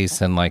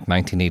Chase in like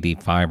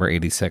 1985 or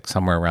 86,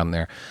 somewhere around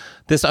there.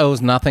 This owes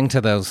nothing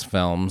to those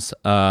films.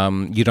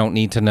 You don't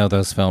need to know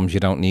those films. You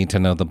don't need to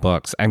know the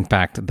books. In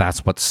fact,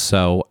 that's what's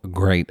so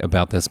great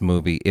about this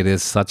movie. It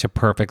is such a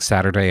perfect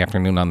Saturday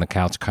afternoon on the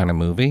couch kind of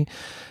movie.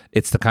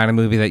 It's the kind of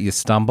movie that you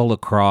stumble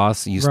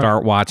across, you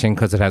start watching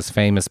because it has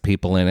famous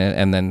people in it,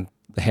 and then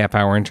a half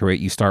hour into it,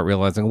 you start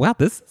realizing, wow,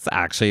 this is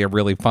actually a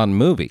really fun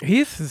movie.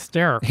 He's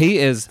hysterical. He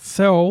is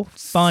so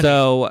funny.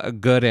 So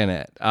good in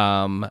it.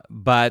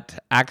 But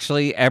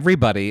actually,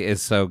 everybody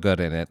is so good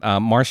in it.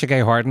 Marcia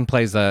Gay Harden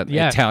plays an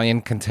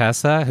Italian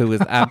Contessa who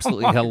is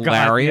absolutely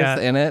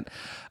hilarious in it.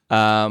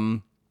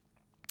 And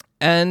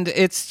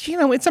it's,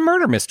 it's a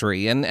murder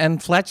mystery.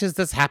 And Fletch is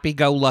this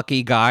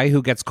happy-go-lucky guy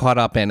who gets caught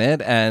up in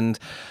it and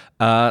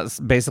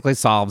basically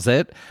solves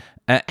it.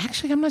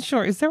 Actually, I'm not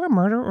sure. Is there a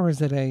murder or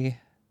is it a...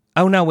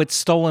 Oh, no, it's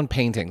stolen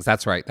paintings.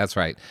 That's right.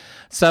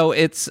 So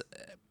it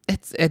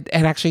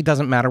actually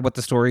doesn't matter what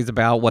the story's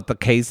about, what the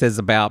case is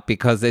about,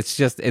 because it's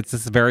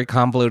this very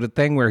convoluted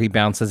thing where he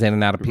bounces in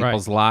and out of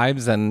people's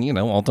lives and,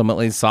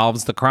 ultimately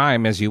solves the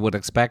crime, as you would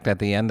expect at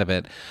the end of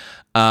it.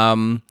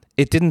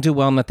 It didn't do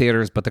well in the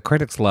theaters, but the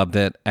critics loved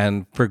it,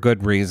 and for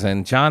good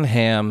reason. Jon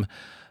Hamm...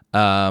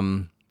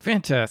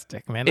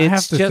 fantastic, man. I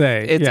have to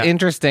say. It's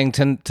interesting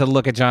to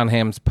look at Jon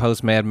Hamm's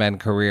post-Mad Men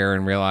career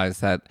and realize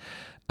that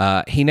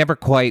He never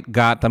quite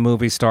got the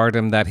movie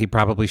stardom that he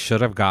probably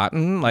should have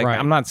gotten. Like,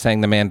 I'm not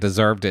saying the man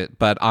deserved it,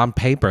 but on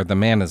paper, the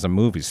man is a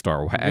movie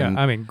star. And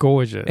I mean,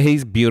 gorgeous.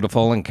 He's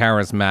beautiful and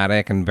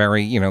charismatic and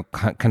very,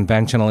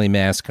 conventionally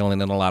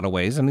masculine in a lot of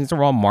ways. And these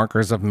are all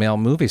markers of male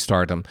movie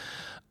stardom.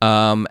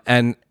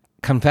 And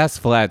Confess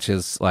Fletch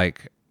is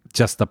like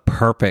just the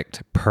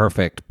perfect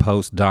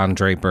post Don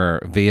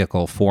Draper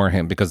vehicle for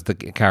him, because the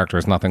character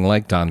is nothing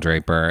like Don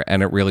Draper,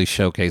 and it really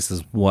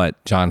showcases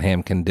what Jon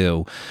Hamm can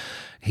do.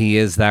 He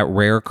is that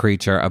rare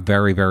creature, a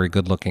very, very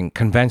good-looking,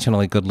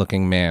 conventionally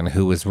good-looking man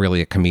who is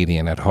really a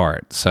comedian at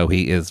heart. So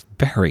he is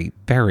very,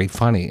 very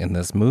funny in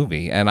this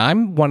movie. And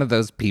I'm one of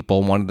those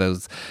people, one of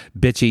those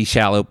bitchy,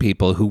 shallow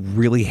people who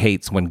really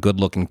hates when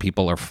good-looking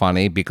people are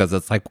funny, because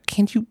it's like,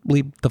 can't you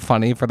leave the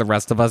funny for the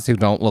rest of us who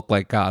don't look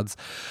like gods?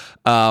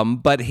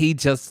 But he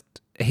just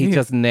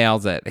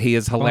nails it. He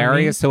is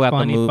hilarious throughout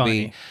the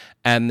movie.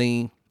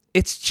 And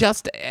it's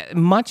just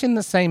much in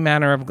the same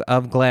manner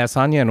of Glass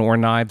Onion or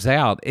Knives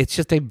Out. It's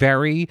just a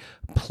very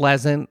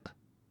pleasant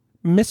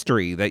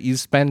mystery that you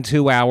spend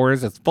 2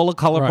 hours. It's full of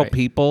colorful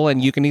people,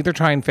 and you can either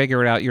try and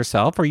figure it out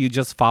yourself, or you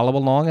just follow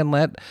along and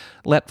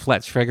let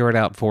Fletch figure it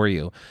out for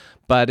you.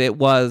 But it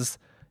was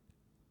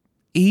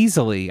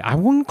easily, I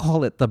wouldn't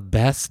call it the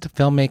best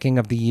filmmaking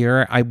of the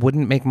year. I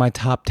wouldn't make my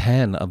top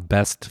 10 of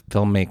best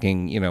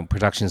filmmaking,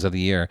 productions of the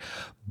year.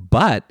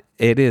 But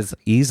it is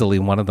easily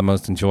one of the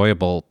most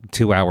enjoyable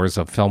 2 hours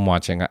of film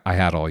watching I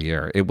had all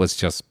year. It was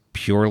just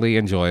purely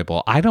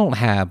enjoyable. I don't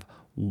have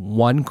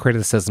one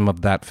criticism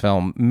of that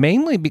film,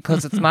 mainly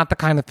because it's not the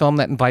kind of film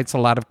that invites a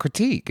lot of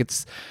critique.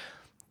 It's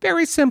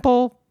very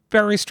simple,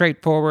 very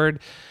straightforward.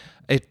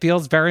 It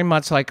feels very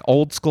much like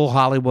old school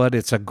Hollywood.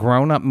 It's a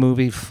grown-up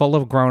movie full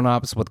of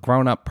grown-ups with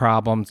grown-up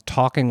problems,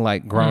 talking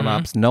like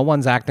grown-ups. No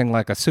one's acting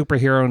like a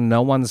superhero.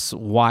 No one's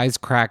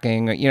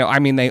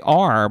wisecracking. They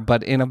are,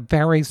 but in a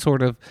very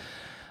sort of,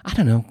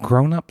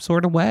 grown-up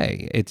sort of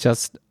way.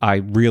 I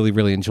really,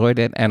 really enjoyed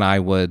it, and I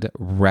would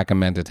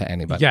recommend it to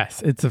anybody.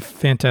 Yes, it's a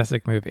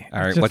fantastic movie.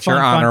 All right, what's your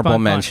honorable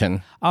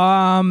mention?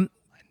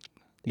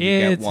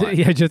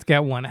 Just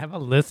get one. I have a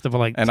list of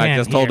like 10 I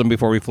just told him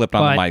before we flipped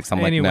on the mics.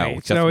 I'm like, no,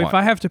 just so one. If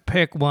I have to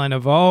pick one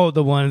of all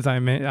the ones I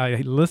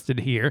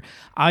listed here,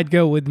 I'd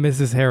go with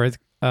Mrs. Harris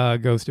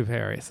Ghost of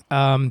Harris.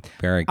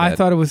 Very good. I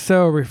thought it was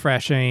so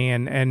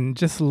refreshing and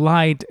just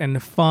light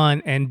and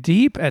fun and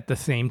deep at the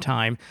same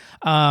time.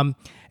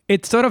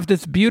 It's sort of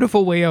this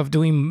beautiful way of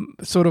doing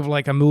sort of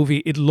like a movie.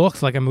 It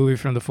looks like a movie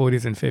from the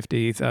 40s and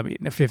 50s.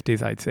 The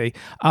 50s, I'd say.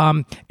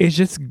 It's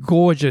just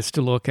gorgeous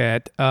to look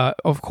at.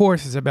 Of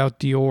course, it's about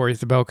Dior.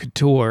 It's about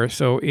couture.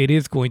 So it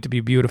is going to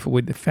be beautiful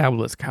with the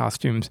fabulous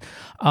costumes.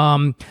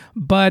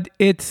 But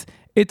it's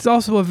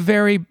also a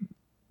very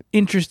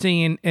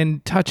interesting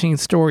and touching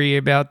story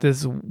about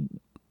this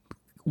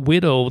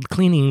widowed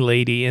cleaning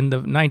lady in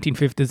the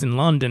 1950s in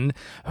London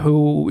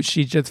who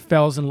she just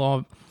falls in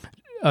love.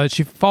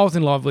 She falls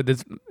in love with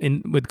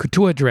with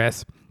couture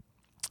dress,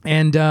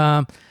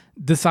 and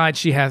decides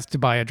she has to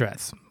buy a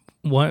dress,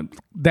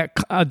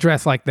 a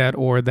dress like that,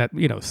 or that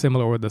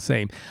similar or the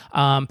same.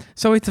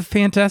 So it's a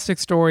fantastic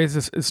story.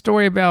 It's a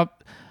story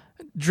about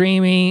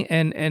dreaming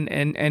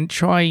and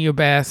trying your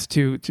best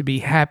to be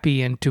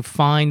happy and to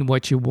find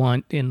what you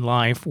want in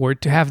life, or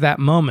to have that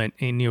moment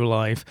in your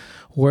life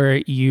where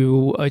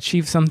you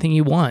achieve something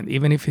you want,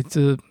 even if it's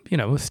a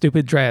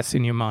stupid dress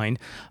in your mind.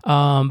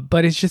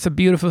 But it's just a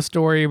beautiful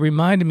story. It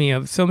reminded me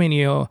of so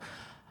many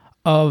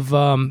of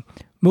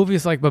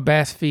movies like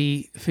Babette's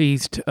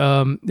Feast,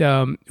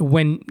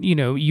 when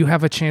you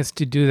have a chance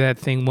to do that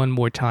thing one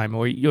more time,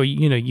 or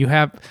you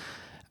have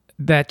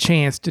that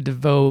chance to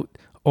devote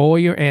all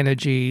your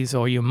energies,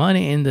 or your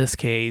money in this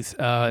case,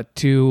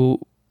 to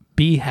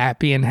be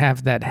happy and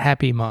have that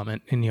happy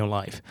moment in your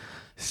life.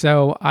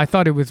 So I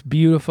thought it was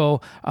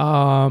beautiful.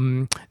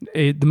 The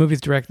movie is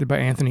directed by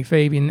Anthony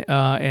Fabian,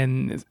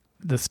 and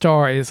the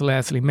star is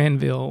Leslie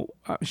Manville.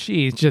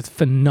 She is just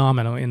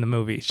phenomenal in the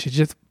movie. She's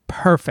just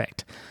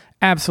perfect.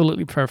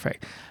 Absolutely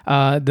perfect.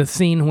 The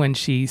scene when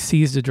she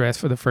sees the dress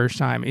for the first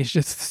time is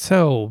just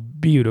so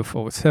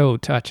beautiful, so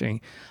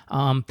touching.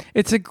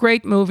 It's a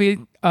great movie.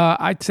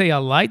 I'd say a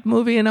light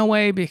movie in a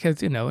way,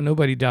 because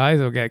nobody dies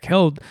or get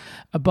killed,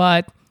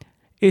 but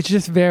it's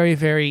just very,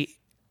 very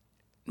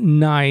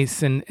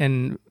nice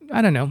and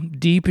I don't know,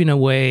 deep in a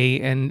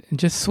way, and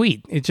just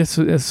sweet. It's just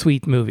a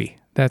sweet movie.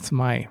 That's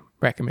my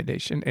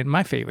recommendation and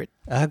my favorite.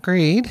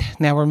 Agreed.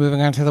 Now we're moving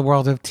on to the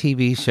world of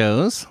TV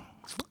shows.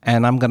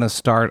 And I'm going to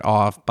start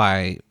off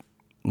by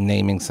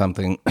naming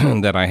something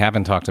that I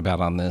haven't talked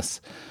about on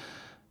this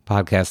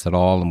podcast at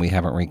all, and we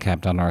haven't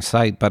recapped on our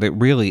site, but it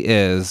really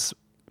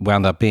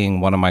wound up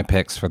being one of my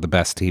picks for the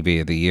best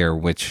TV of the year,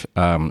 which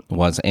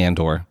was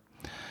Andor.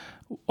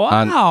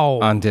 Wow.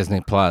 On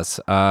Disney Plus.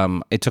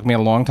 It took me a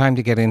long time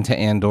to get into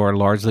Andor,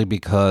 largely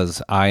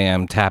because I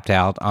am tapped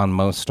out on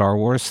most Star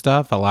Wars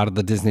stuff. A lot of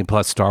the Disney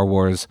Plus Star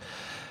Wars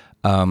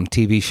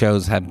TV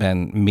shows have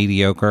been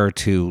mediocre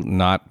to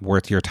not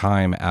worth your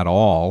time at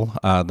all.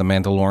 The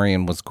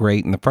Mandalorian was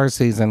great in the first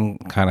season,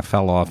 kind of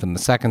fell off in the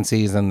second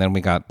season. Then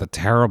we got the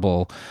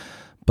terrible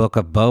Book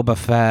of Boba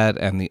Fett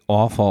and the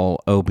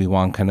awful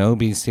Obi-Wan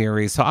Kenobi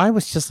series. So I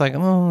was just like,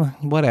 oh,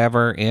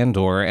 whatever,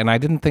 Andor. And I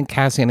didn't think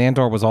Cassian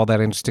Andor was all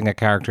that interesting a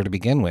character to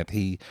begin with.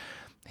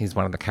 He's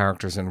one of the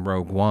characters in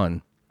Rogue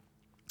One,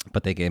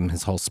 but they gave him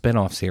his whole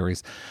spin-off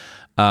series.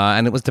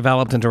 And it was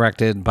developed and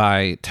directed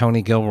by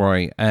Tony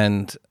Gilroy,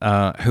 and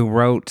who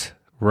wrote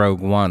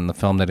Rogue One, the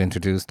film that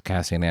introduced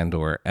Cassian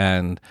Andor.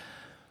 And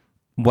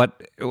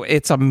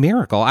it's a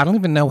miracle. I don't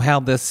even know how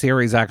this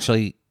series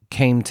actually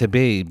came to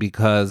be,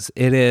 because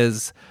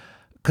it's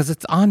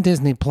on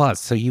Disney Plus.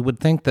 So you would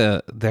think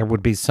that there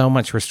would be so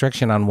much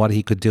restriction on what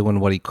he could do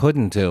and what he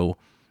couldn't do.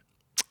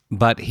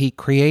 But he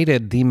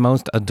created the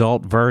most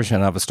adult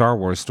version of a Star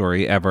Wars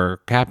story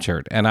ever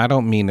captured. And I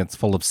don't mean it's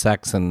full of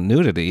sex and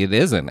nudity. It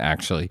isn't,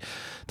 actually.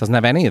 It doesn't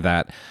have any of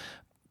that.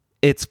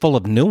 It's full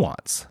of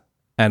nuance.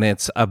 And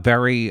it's a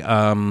very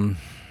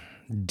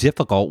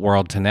difficult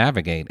world to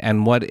navigate.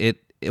 And what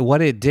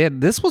it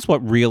did, this was what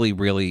really,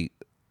 really,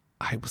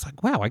 I was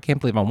like, wow, I can't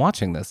believe I'm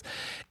watching this.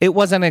 It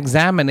was an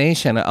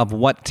examination of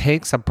what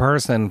takes a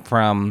person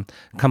from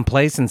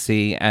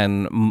complacency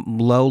and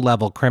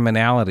low-level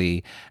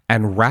criminality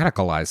and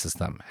radicalizes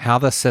them. How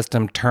the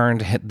system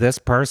turned this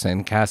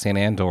person, Cassian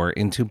Andor,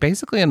 into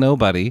basically a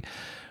nobody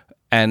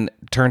and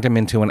turned him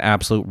into an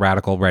absolute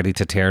radical ready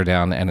to tear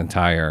down an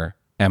entire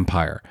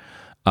empire.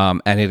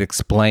 And it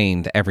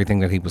explained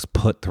everything that he was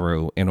put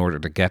through in order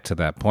to get to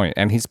that point.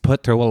 And he's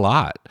put through a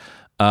lot.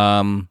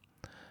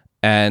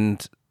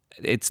 And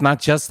it's not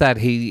just that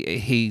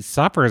he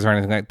suffers or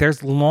anything like that.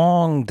 There's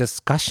long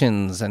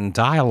discussions and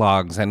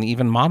dialogues and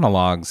even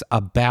monologues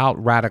about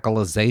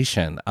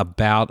radicalization,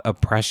 about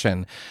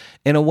oppression,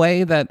 in a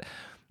way that,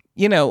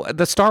 you know,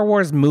 the Star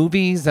Wars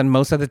movies and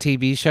most of the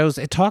TV shows,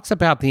 it talks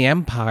about the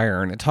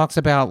Empire and it talks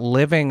about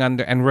living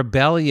under and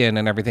rebellion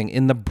and everything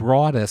in the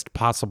broadest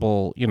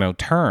possible, you know,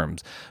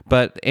 terms.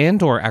 But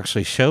Andor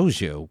actually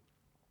shows you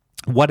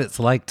what it's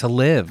like to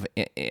live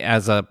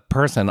as a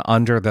person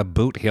under the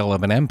boot heel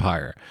of an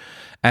empire,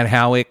 and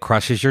how it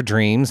crushes your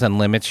dreams and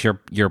limits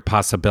your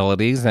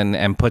possibilities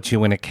and puts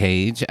you in a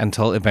cage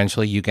until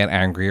eventually you get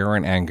angrier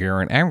and angrier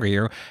and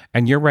angrier,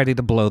 and you're ready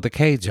to blow the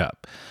cage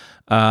up.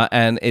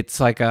 And it's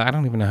like, I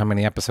don't even know how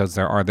many episodes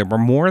there are. There were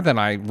more than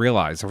I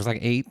realized. There was like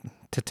 8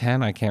 to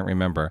 10. I can't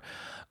remember.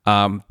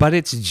 But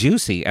it's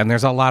juicy, and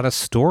there's a lot of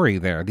story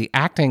there. The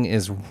acting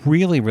is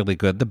really, really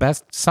good.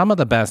 Some of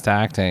the best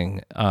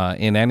acting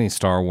in any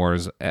Star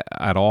Wars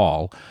at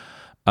all.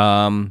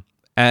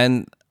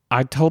 And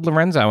I told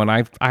Lorenzo,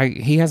 and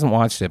he hasn't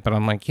watched it, but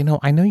I'm like, you know,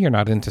 I know you're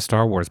not into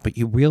Star Wars, but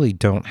you really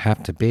don't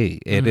have to be.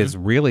 It is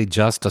really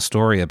just a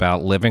story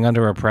about living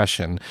under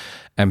oppression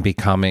and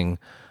becoming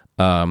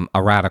a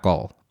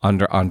radical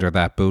under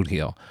that boot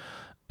heel.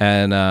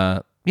 And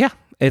yeah.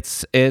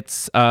 It's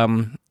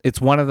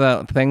one of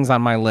the things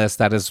on my list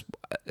that is,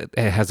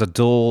 it has a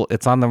dual,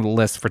 it's on the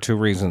list for 2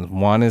 reasons.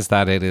 One is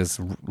that it is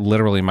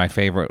literally my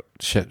favorite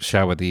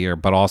show of the year,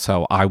 but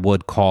also I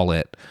would call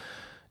it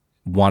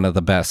one of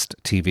the best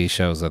TV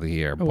shows of the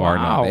year.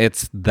 Wow.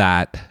 It's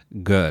that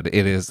good.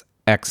 It is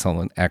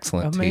excellent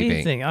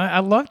Amazing. TV. I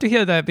love to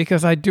hear that,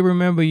 because I do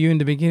remember you in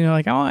the beginning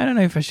like, oh, I don't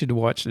know if I should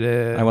watch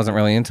this. I wasn't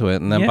really into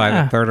it, and then by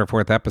the 3rd or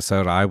 4th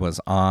episode I was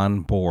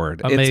on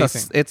board.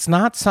 Amazing. It's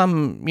not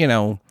some, you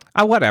know,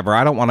 whatever,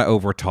 I don't want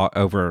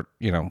to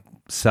you know,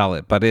 sell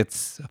it, but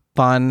it's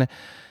fun,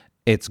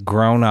 it's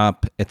grown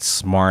up, it's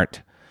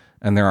smart,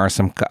 and there are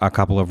a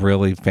couple of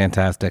really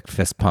fantastic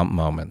fist pump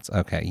moments.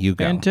 Okay, you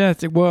go.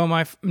 Fantastic. Well,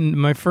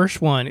 my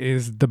first one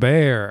is The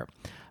Bear.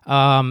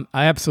 I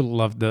absolutely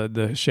love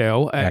the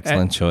show.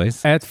 Excellent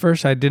choice. At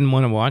first, I didn't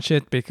want to watch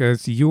it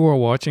because you were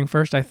watching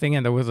first, I think,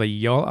 and there was a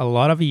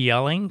lot of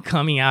yelling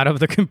coming out of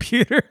the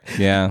computer.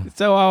 Yeah.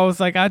 So I was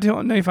like, I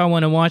don't know if I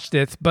want to watch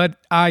this. But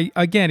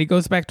again, it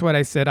goes back to what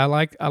I said. I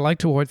like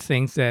to watch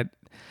things that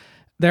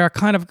there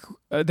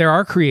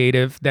are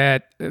creative,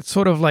 that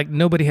sort of like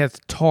nobody has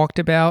talked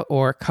about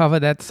or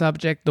covered that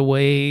subject the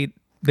way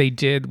they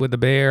did with The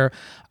Bear.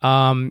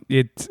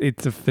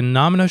 It's a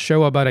phenomenal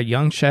show about a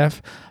young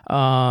chef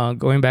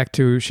going back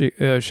to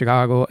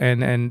Chicago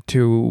and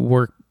to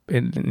work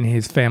in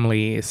his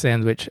family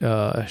sandwich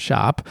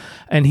shop.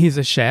 And he's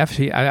a chef.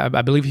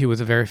 I believe he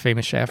was a very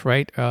famous chef,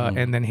 right?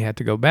 And then he had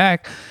to go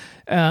back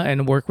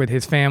and work with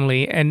his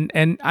family.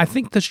 And I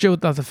think the show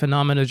does a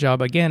phenomenal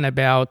job, again,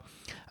 about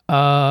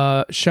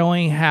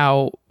showing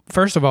how,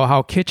 first of all,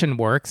 how kitchen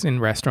works in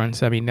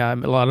restaurants. I mean, a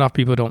lot of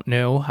people don't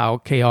know how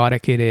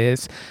chaotic it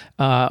is,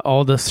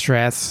 all the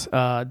stress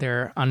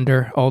they're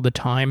under all the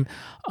time,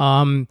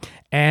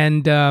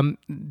 and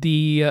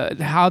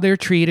how they're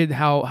treated,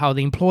 how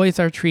the employees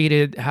are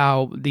treated,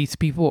 how these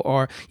people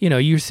are. You know,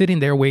 you're sitting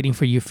there waiting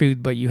for your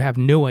food, but you have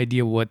no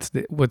idea what's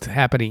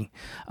happening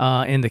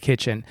in the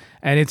kitchen,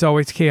 and it's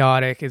always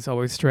chaotic. It's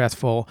always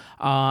stressful.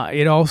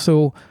 It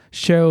also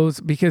shows,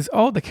 because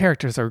all the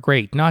characters are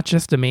great, not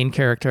just the main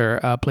character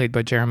played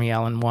by Jeremy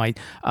Allen White,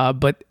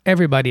 but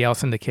everybody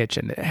else in the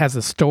kitchen. It has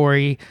a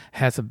story,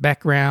 has a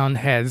background,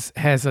 has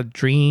a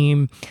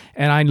dream,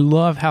 and I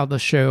love how the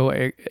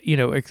show,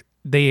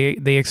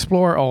 they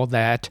explore all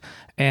that,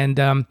 and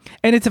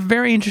it's a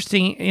very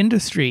interesting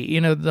industry.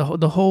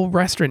 The whole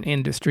restaurant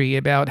industry,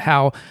 about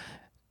how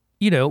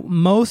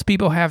most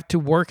people have to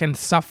work and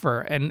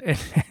suffer and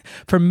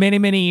for many,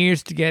 many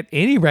years to get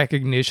any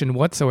recognition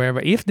whatsoever,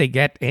 if they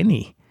get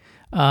any.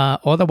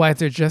 Otherwise,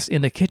 they're just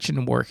in the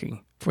kitchen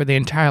working for their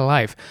entire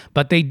life.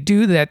 But they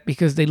do that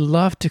because they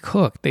love to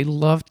cook. They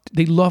love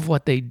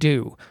what they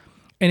do,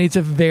 and it's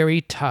a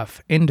very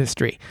tough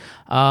industry.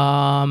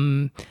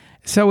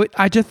 So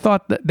I just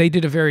thought that they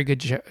did a very good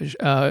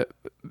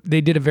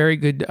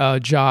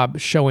job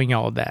showing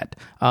all that.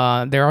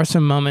 There are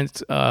some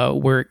moments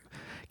where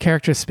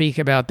characters speak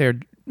about their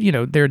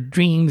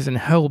dreams and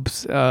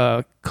hopes,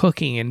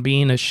 cooking and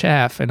being a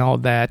chef and all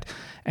that,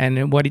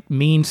 and what it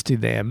means to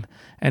them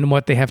and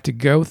what they have to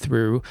go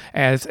through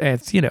as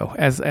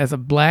a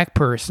black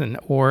person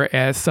or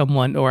as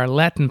someone or a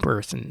Latin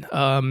person.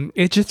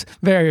 It's just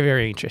very,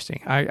 very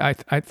interesting. I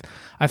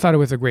thought it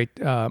was a great.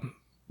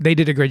 They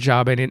did a great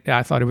job, and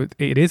I thought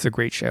it is a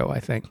great show,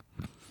 I think.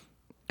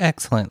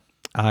 Excellent.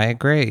 I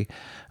agree.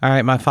 All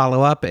right, my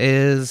follow-up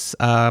is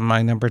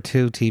my number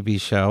 2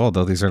 TV show,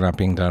 although these are not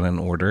being done in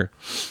order,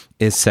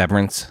 is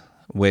Severance,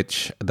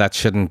 which that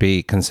shouldn't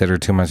be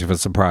considered too much of a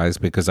surprise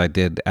because I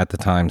did at the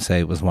time say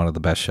it was one of the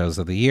best shows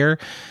of the year.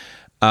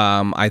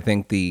 I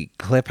think the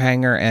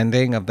cliffhanger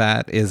ending of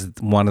that is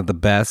one of the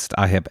best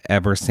I have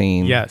ever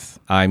seen. Yes.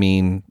 I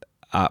mean,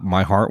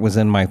 my heart was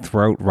in my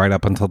throat right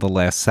up until the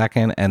last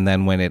second, and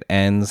then when it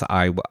ends,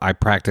 I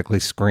practically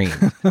scream,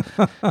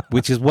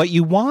 which is what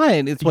you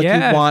want. It's what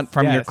you want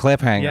from your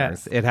cliffhangers.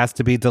 Yes. It has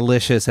to be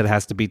delicious, it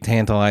has to be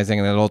tantalizing,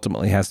 and it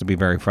ultimately has to be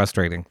very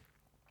frustrating.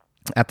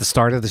 At the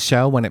start of the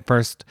show, when it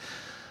first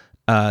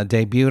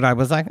debuted, I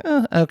was like,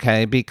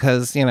 okay,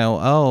 because,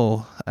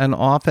 an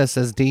office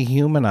is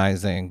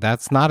dehumanizing.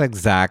 That's not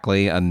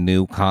exactly a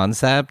new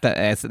concept.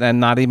 And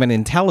not even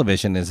in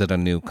television is it a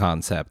new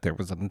concept. There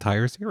was an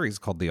entire series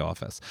called The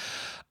Office.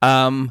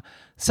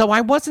 So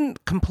I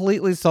wasn't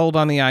completely sold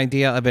on the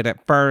idea of it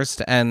at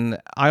first. And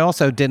I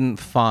also didn't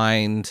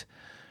find...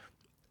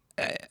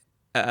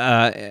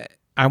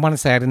 I want to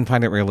say I didn't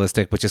find it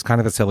realistic, which is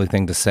kind of a silly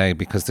thing to say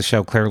because the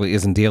show clearly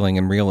isn't dealing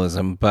in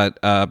realism, but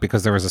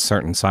because there was a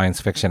certain science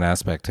fiction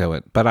aspect to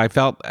it. But I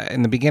felt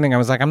in the beginning, I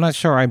was like, I'm not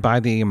sure I buy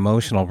the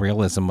emotional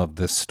realism of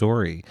this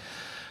story.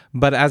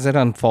 But as it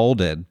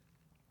unfolded,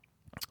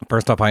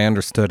 first off, I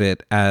understood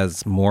it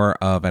as more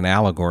of an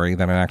allegory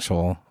than an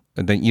actual,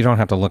 that you don't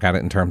have to look at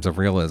it in terms of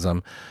realism.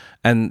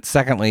 And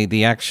secondly,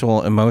 the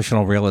actual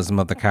emotional realism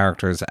of the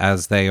characters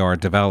as they are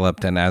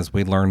developed and as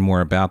we learn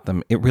more about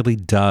them, it really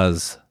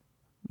does.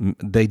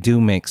 They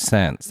do make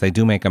sense. They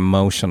do make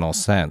emotional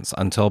sense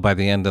until by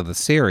the end of the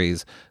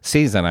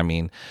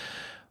season,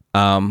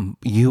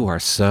 you are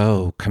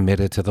so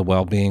committed to the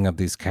well-being of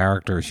these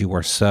characters. You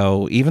are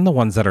so, even the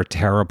ones that are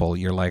terrible,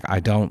 you're like,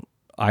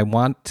 I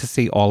want to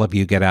see all of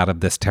you get out of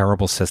this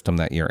terrible system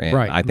that you're in.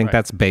 Right, I think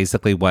that's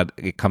basically what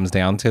it comes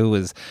down to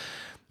is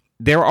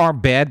there are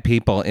bad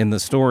people in the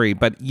story,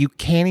 but you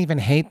can't even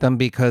hate them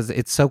because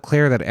it's so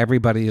clear that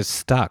everybody is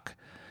stuck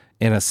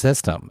in a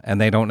system and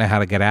they don't know how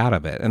to get out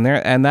of it. And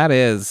that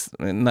is,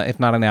 if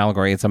not an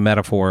allegory, it's a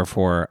metaphor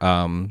for,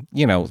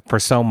 for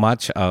so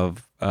much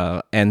of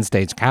end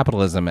stage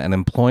capitalism and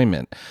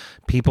employment.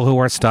 People who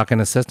are stuck in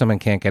a system and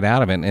can't get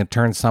out of it. And it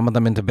turns some of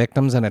them into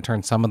victims and it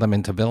turns some of them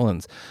into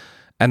villains.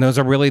 And those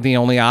are really the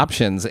only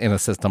options in a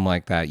system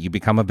like that. You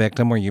become a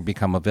victim or you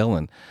become a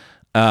villain.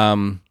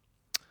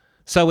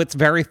 So it's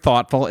very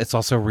thoughtful. It's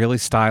also really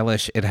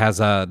stylish. It has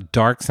a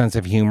dark sense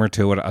of humor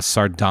to it, a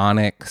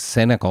sardonic,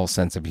 cynical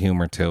sense of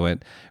humor to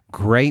it.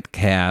 Great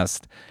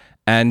cast.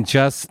 And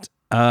just,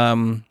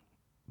 boy,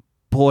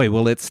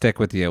 will it stick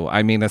with you.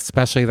 I mean,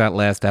 especially that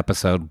last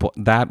episode,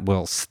 that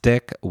will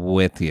stick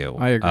with you.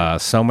 I agree.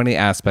 So many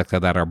aspects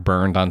of that are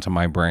burned onto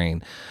my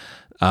brain.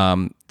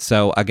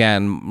 So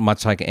again,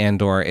 much like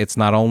Andor, it's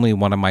not only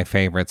one of my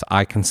favorites,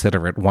 I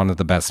consider it one of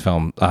the best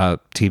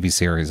TV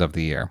series of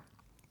the year.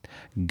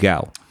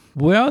 Go.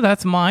 Well,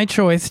 that's my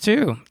choice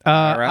too.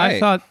 All right. I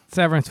thought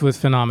Severance was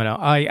phenomenal.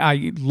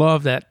 I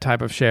love that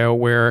type of show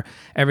where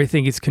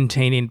everything is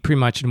contained in pretty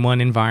much in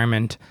one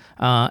environment,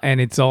 and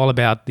it's all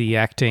about the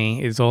acting.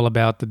 It's all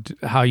about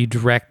how you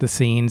direct the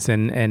scenes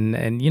and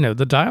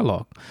the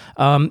dialogue.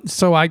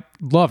 So I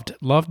loved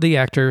the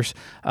actors,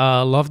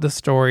 loved the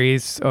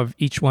stories of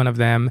each one of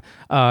them.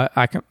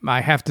 I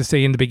have to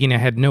say, in the beginning,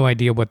 I had no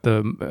idea what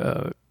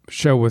the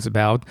show was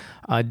about.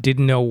 I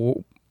didn't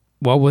know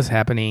what was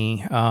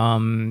happening,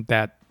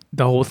 that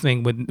the whole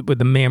thing with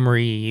the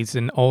memories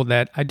and all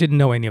that. I didn't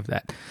know any of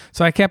that.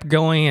 So I kept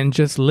going and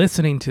just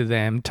listening to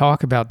them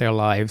talk about their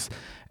lives.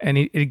 And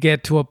it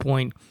get to a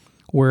point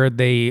where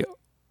they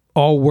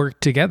all work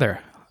together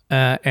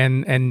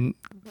and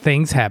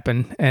things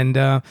happen.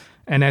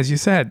 And as you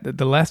said,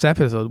 the last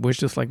episode was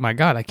just like, my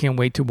God, I can't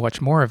wait to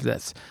watch more of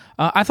this.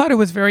 I thought it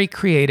was very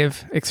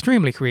creative,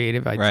 extremely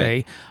creative, I'd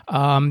say.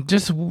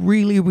 Just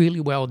really, really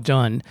well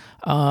done.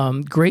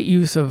 Great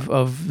use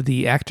of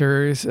the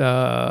actors.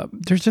 They're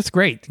just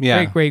great.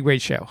 Yeah.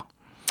 Great show.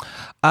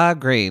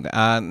 Agreed.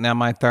 Now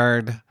my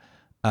third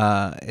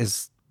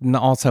is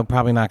also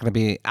probably not going to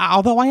be,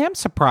 although I am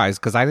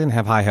surprised because I didn't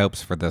have high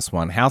hopes for this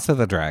one, House of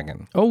the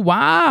Dragon. Oh,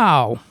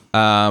 wow.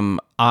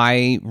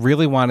 I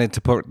really wanted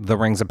to put The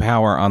Rings of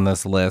Power on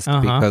this list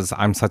because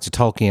I'm such a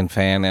Tolkien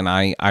fan, and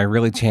I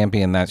really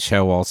championed that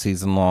show all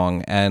season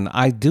long, and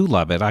I do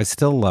love it. I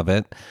still love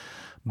it.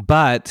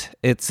 But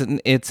it's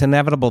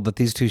inevitable that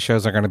these two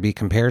shows are going to be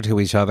compared to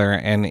each other,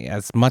 and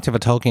as much of a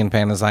Tolkien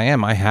fan as I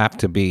am, I have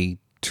to be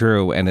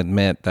true and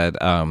admit that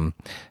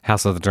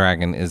House of the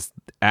Dragon is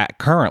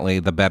currently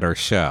the better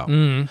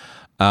show.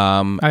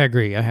 I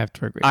agree. I have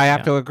to agree. I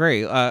have to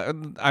agree. I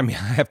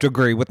have to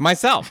agree with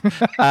myself.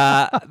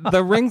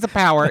 The Rings of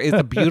Power is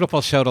a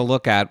beautiful show to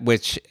look at,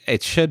 which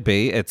it should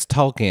be. It's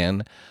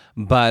Tolkien,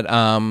 but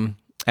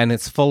and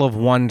it's full of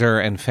wonder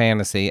and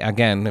fantasy.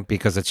 Again,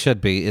 because it should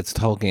be. It's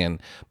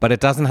Tolkien, but it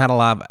doesn't have a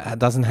lot. It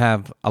doesn't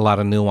have a lot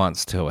of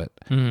nuance to it.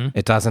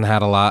 It doesn't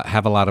have a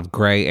lot of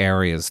gray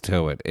areas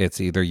to it. It's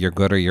either you're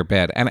good or you're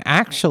bad. And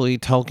actually,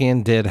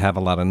 Tolkien did have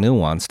a lot of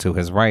nuance to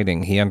his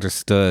writing. He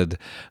understood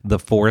the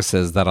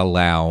forces that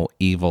allow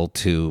evil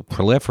to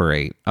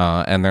proliferate,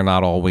 and they're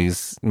not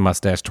always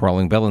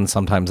mustache-twirling villains.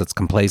 Sometimes it's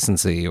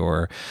complacency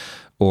or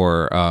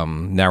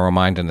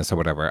narrow-mindedness or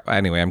whatever.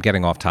 Anyway, I'm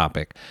getting off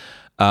topic.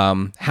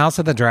 House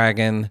of the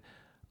Dragon,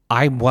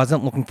 I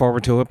wasn't looking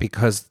forward to it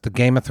because the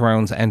Game of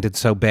Thrones ended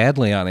so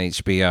badly on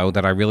HBO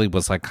that I really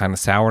was like kind of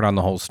soured on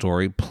the whole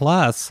story.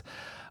 Plus,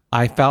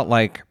 I felt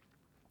like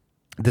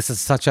this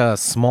is such a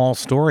small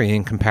story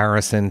in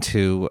comparison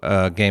to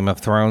Game of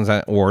Thrones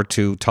or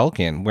to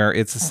Tolkien, where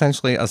it's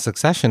essentially a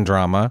succession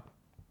drama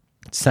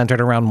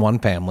centered around one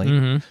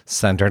family,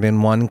 centered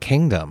in one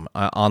kingdom,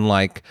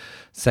 unlike,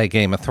 say,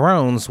 Game of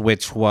Thrones,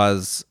 which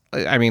was...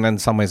 I mean, in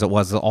some ways it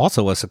was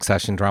also a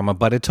succession drama,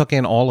 but it took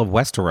in all of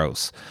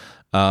Westeros.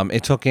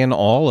 It took in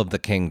all of the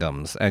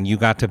kingdoms, and you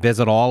got to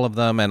visit all of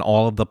them and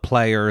all of the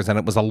players, and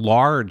it was a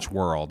large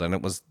world,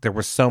 and there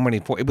were so many...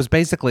 It was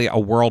basically a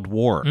world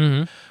war,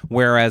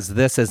 whereas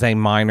this is a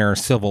minor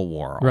civil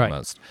war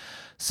almost. Right.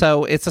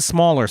 So it's a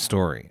smaller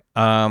story.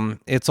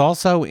 It's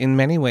also, in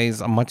many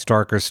ways, a much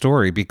darker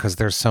story because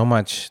there's so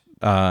much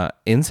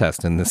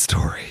incest in this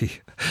story.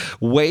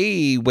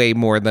 Way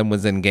more than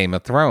was in Game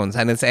of Thrones,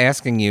 and it's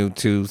asking you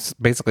to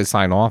basically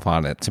sign off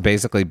on it, to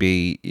basically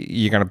be,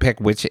 you're going to pick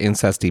which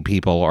incesty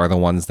people are the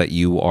ones that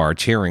you are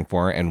cheering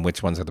for and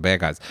which ones are the bad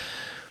guys.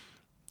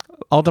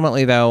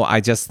 Ultimately, though, I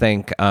just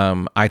think,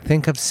 I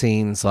think of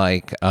scenes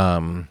like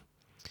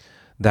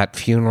that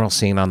funeral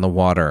scene on the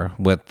water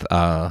with,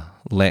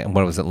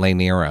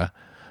 Rhaenyra,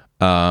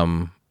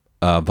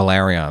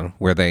 Valerian,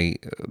 where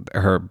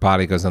her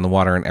body goes in the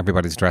water and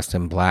everybody's dressed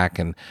in black,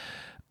 and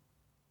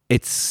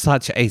it's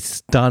such a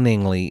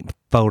stunningly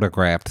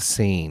photographed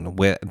scene.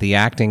 The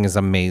acting is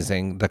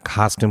amazing. The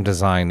costume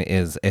design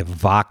is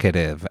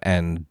evocative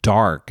and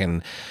dark,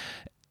 and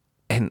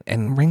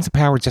Rings of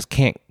Power just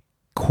can't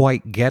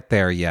quite get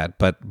there yet.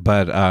 But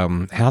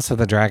House of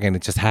the Dragon,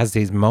 it just has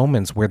these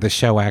moments where the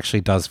show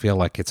actually does feel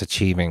like it's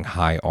achieving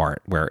high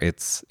art, where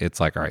it's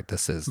like, all right,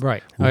 this is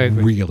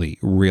really,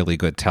 really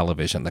good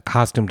television. The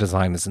costume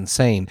design is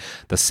insane.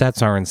 The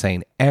sets are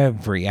insane.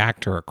 Every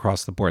actor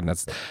across the board.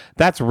 And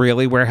that's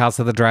really where House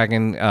of the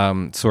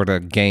Dragon sort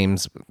of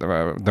games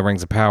the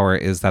Rings of Power,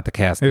 is that the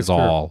cast is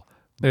all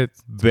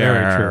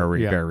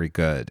very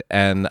good.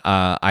 And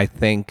I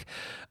think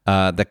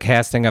the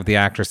casting of the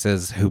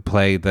actresses who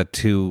play the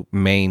two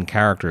main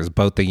characters,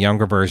 both the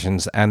younger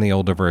versions and the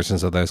older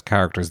versions of those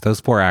characters, those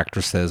four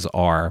actresses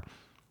are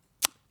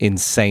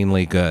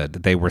insanely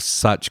good. They were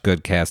such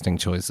good casting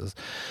choices.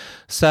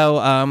 So,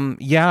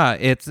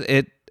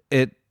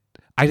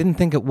 I didn't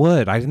think it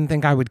would. I didn't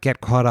think I would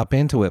get caught up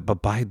into it,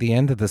 but by the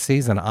end of the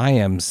season, I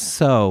am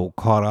so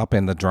caught up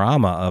in the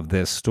drama of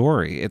this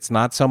story. It's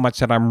not so much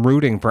that I'm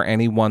rooting for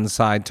any one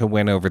side to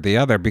win over the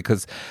other,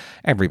 because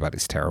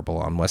everybody's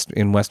terrible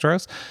in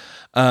Westeros.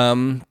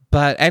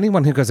 But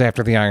anyone who goes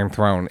after the Iron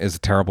Throne is a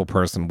terrible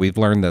person. We've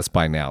learned this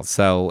by now.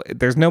 So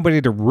there's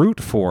nobody to root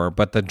for,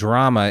 but the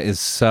drama is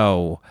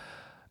so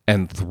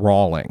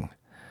enthralling.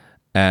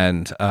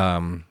 And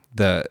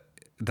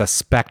the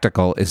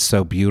spectacle is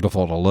so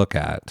beautiful to look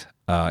at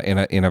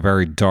in a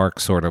very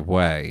dark sort of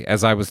way.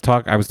 As I was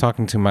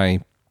talking to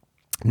my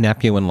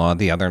nephew-in-law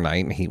the other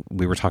night, and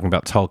we were talking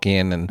about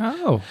Tolkien, and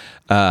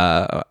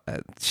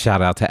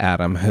shout out to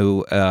Adam,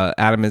 who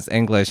Adam is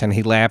English, and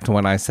he laughed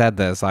when I said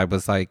this. I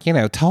was like,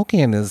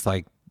 Tolkien is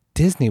like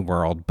Disney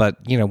World, but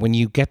when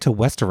you get to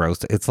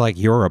Westeros, it's like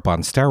Europe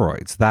on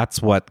steroids.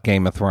 That's what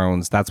Game of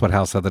Thrones, that's what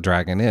House of the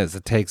Dragon is.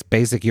 It takes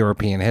basic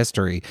European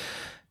history,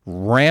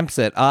 ramps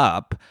it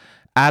up,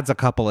 adds a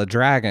couple of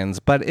dragons,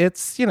 but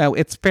it's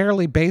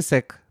fairly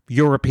basic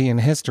European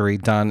history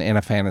done in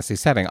a fantasy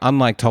setting,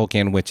 unlike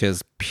Tolkien, which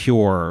is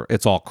pure,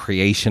 it's all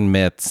creation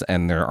myths,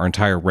 and there are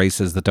entire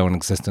races that don't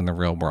exist in the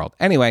real world.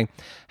 Anyway,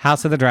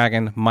 House of the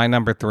Dragon, my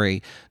number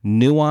 3,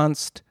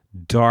 nuanced,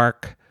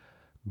 dark,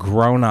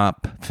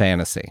 grown-up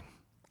fantasy.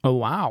 Oh,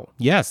 wow.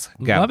 Yes.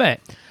 Go. Love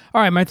it.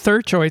 All right, my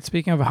third choice,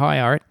 speaking of high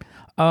art,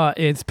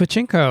 is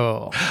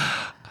Pachinko.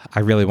 I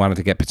really wanted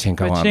to get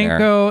Pachinko on there.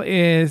 Pachinko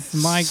is,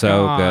 my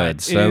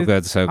God. So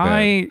good.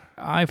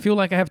 I feel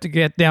like I have to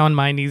get down on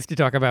my knees to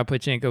talk about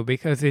Pachinko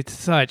because it's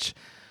such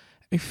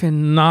a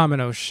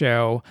phenomenal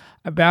show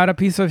about a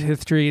piece of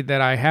history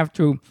that I have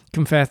to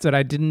confess that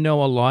I didn't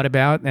know a lot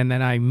about, and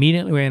then I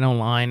immediately went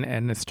online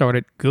and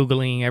started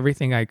Googling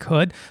everything I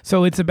could.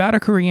 So it's about a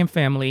Korean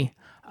family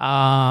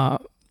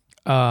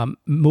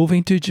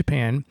moving to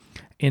Japan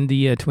in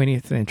the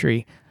 20th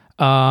century.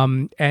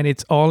 And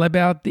it's all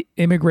about the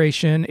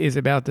immigration, is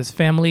about this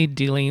family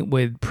dealing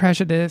with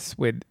prejudice,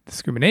 with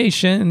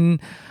discrimination,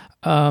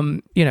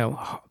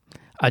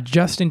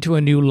 adjusting to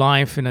a new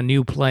life in a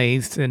new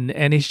place. And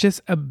it's just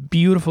a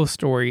beautiful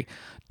story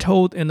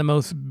told in the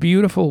most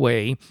beautiful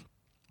way.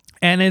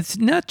 And it's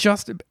not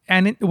just,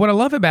 what I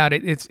love about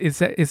it is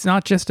that it's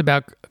not just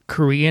about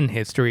Korean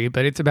history,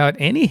 but it's about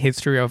any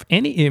history of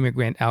any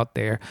immigrant out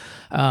there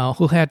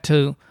who had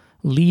to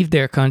leave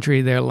their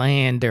country, their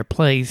land, their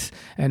place,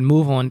 and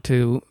move on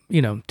to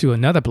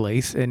another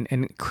place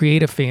and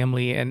create a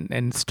family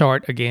and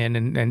start again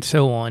and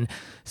so on.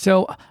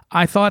 So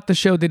I thought the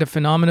show did a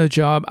phenomenal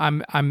job.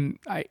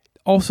 I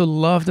also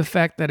love the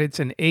fact that it's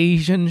an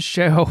Asian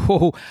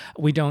show.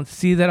 We don't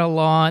see that a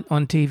lot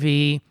on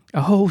TV.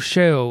 A whole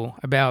show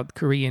about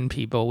Korean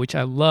people, which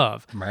I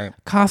love. Right.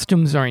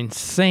 Costumes are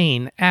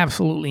insane,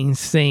 absolutely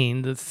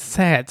insane. The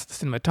sets, the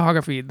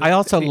cinematography, I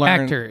also the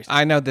learned, actors.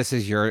 I know this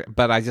is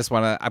but I just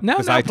want to,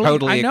 because I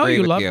totally I know agree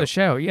you with love you. the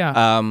show,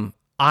 yeah.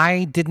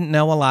 I didn't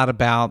know a lot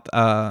about,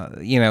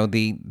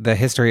 the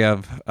history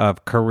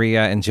of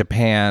Korea and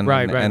Japan,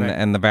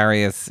 and the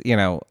various,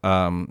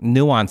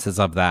 nuances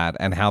of that,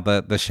 and how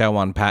the show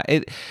unpacked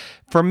it.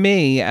 For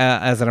me,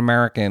 as an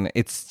American,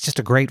 it's just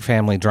a great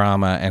family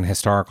drama and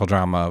historical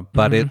drama,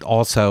 but it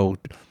also,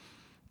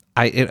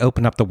 it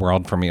opened up the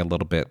world for me a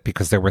little bit,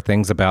 because there were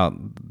things about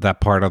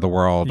that part of the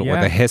world or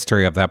the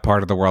history of that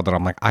part of the world that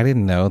I'm like, I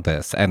didn't know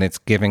this. And it's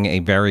giving a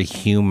very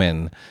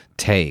human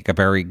take, a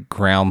very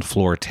ground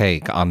floor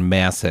take on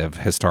massive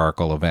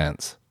historical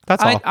events.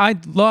 That's all. I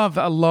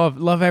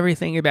love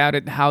everything about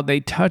it. How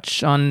they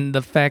touch on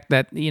the fact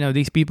that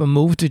these people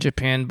moved to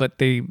Japan, but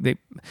they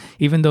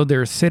even though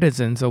they're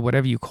citizens or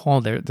whatever you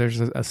call it, there's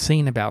a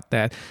scene about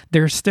that.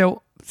 They're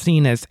still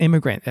seen as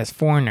immigrant, as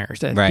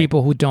foreigners, as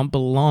people who don't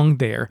belong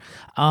there.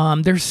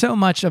 There's so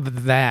much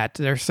of that.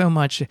 There's so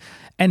much,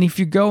 and if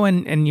you go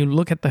and you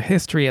look at the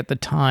history at the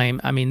time,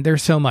 I mean,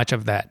 there's so much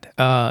of that.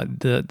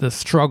 The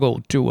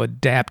struggle to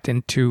adapt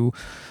into.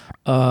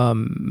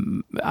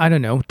 I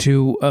don't know,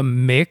 to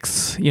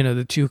mix,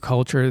 the two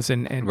cultures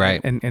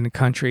and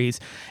countries.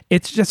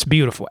 It's just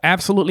beautiful,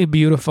 absolutely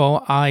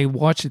beautiful. I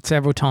watched it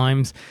several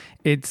times.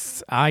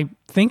 I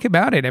think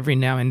about it every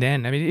now and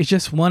then. I mean, it's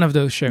just one of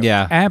those shows.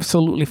 Yeah,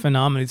 absolutely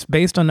phenomenal. It's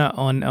based on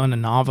a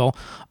novel,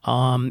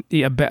 a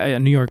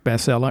New York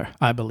bestseller,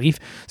 I believe.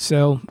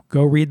 So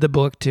go read the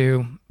book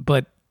too,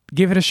 but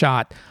give it a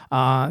shot.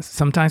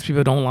 Sometimes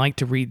people don't like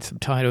to read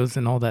subtitles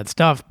and all that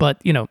stuff,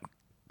 but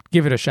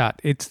give it a shot.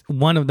 It's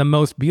one of the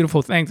most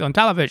beautiful things on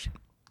television.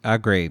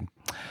 Agreed.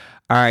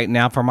 All right,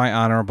 now for my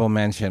honorable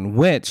mention,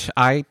 which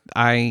I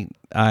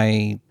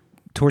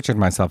tortured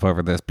myself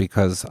over this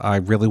because I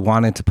really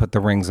wanted to put The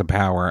Rings of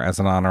Power as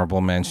an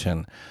honorable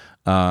mention.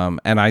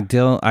 And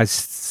I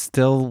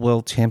still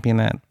will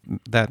champion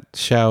that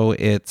show.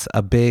 It's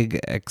a big,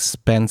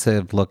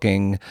 expensive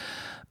looking,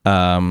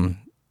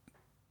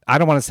 I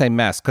don't want to say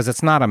mess, because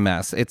it's not a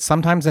mess.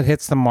 Sometimes it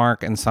hits the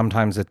mark and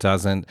sometimes it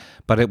doesn't,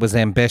 but it was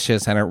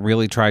ambitious and it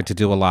really tried to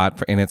do a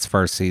lot in its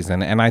first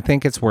season. And I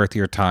think it's worth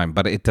your time,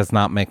 but it does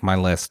not make my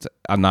list.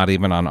 I'm not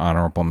even on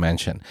honorable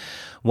mention.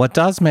 What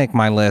does make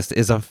my list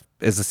is a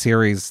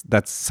series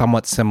that's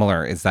somewhat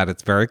similar, is that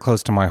it's very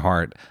close to my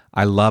heart.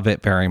 I love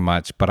it very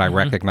much, but I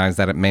recognize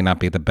that it may not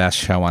be the best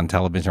show on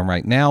television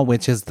right now,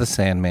 which is The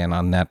Sandman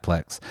on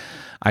Netflix.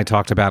 I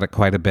talked about it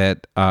quite a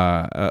bit.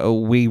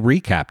 We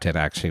recapped it,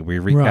 actually. We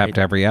recapped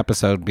every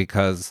episode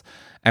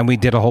and we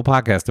did a whole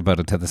podcast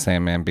devoted to The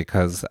Sandman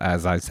because,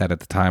 as I said at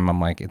the time, I'm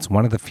like, it's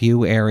one of the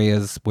few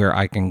areas where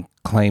I can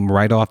claim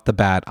right off the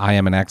bat, I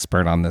am an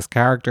expert on this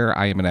character.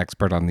 I am an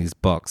expert on these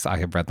books. I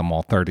have read them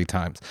all 30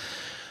 times.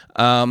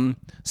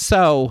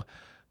 So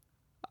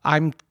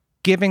I'm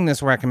giving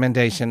this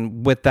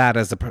recommendation with that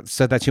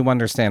so that you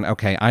understand,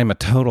 okay, I'm a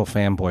total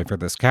fanboy for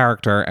this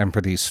character and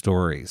for these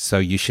stories. So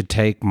you should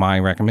take my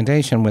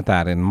recommendation with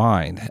that in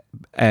mind.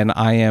 And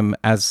I am,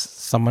 as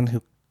someone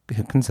who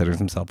considers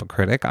himself a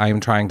critic, I am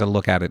trying to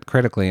look at it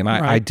critically. And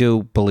I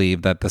do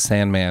believe that The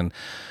Sandman,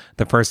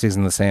 the first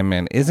season of The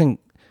Sandman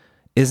isn't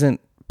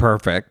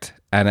perfect.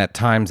 And at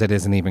times it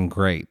isn't even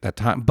great.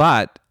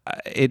 But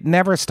it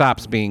never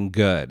stops being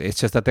good. It's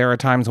just that there are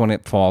times when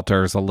it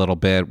falters a little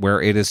bit, where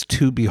it is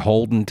too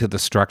beholden to the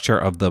structure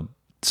of the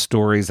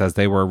stories as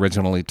they were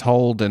originally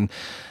told. And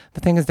the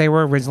thing is, they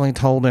were originally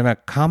told in a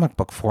comic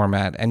book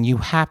format, and you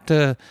have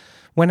to,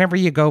 whenever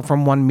you go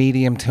from one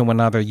medium to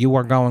another, you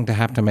are going to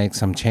have to make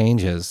some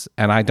changes.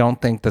 And I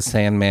don't think The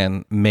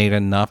Sandman made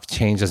enough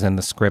changes in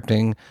the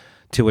scripting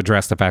to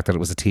address the fact that it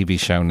was a TV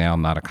show now,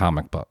 not a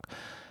comic book.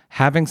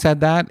 Having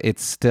said that,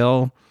 it's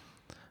still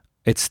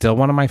It's still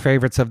one of my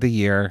favorites of the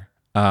year.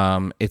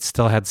 It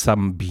still had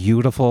some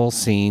beautiful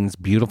scenes,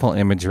 beautiful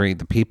imagery.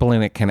 The people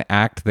in it can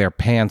act their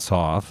pants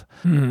off.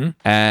 Mm-hmm.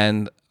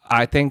 And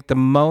I think the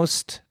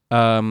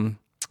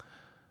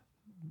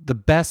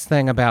best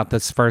thing about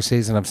this first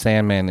season of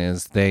Sandman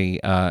is they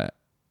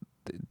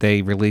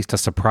released a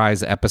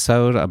surprise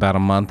episode about a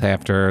month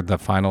after the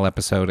final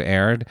episode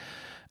aired.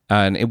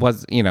 And it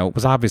was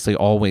obviously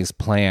always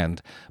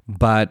planned,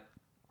 but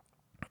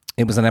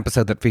it was an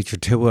episode that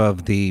featured two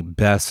of the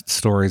best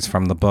stories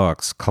from the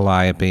books,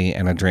 Calliope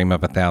and A Dream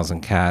of a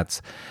Thousand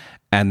Cats,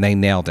 and they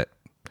nailed it.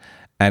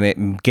 And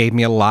it gave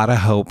me a lot of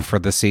hope for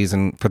the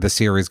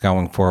series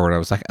going forward. I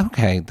was like,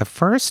 okay, the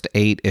first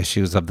 8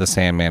 issues of The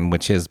Sandman,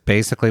 which is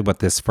basically what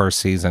this first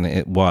season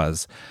it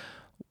was,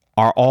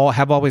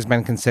 have always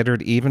been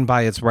considered, even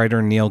by its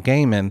writer Neil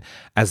Gaiman,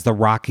 as the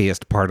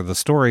rockiest part of the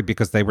story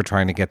because they were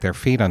trying to get their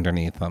feet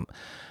underneath them.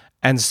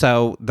 And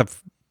so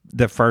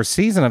the first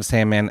season of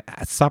Sandman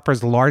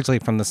suffers largely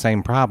from the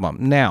same problem.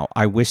 Now,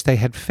 I wish they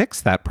had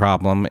fixed that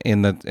problem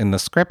in the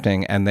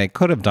scripting, and they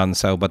could have done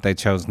so, but they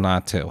chose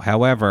not to.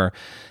 However,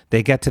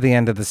 they get to the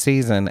end of the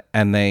season,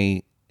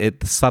 and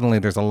suddenly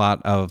there's a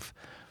lot of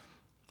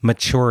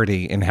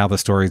maturity in how the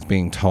story is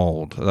being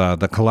told.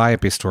 The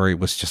Calliope story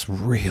was just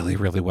really,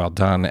 really well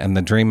done, and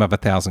The Dream of a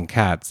Thousand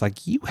Cats,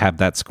 like, you have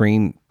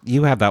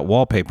that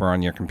wallpaper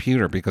on your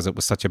computer because it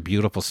was such a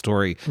beautiful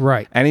story.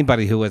 Right.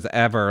 Anybody who has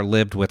ever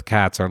lived with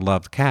cats or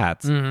loved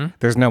cats,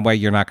 there's no way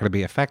you're not going to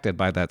be affected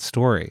by that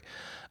story.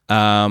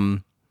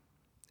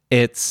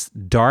 It's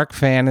dark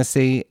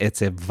fantasy.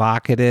 It's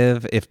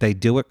evocative. If they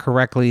do it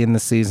correctly in the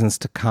seasons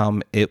to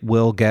come, it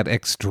will get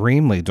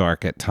extremely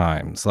dark at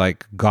times,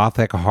 like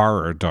gothic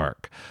horror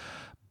dark.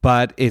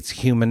 But it's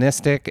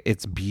humanistic.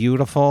 It's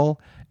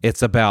beautiful.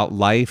 It's about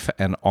life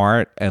and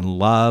art and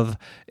love.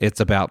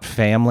 It's about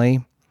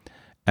family.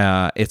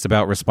 It's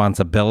about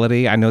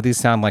responsibility. I know these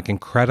sound like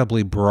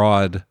incredibly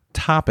broad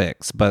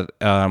topics, but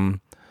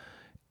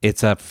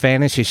it's a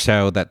fantasy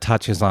show that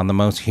touches on the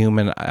most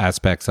human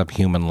aspects of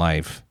human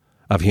life,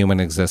 of human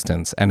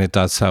existence, and it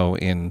does so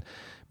in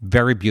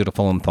very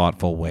beautiful and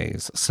thoughtful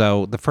ways.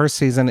 So the first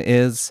season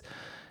it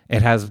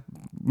has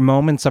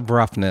moments of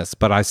roughness,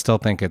 but I still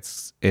think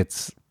it's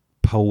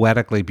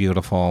poetically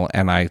beautiful,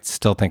 and I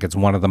still think it's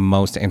one of the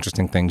most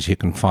interesting things you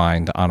can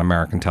find on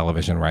American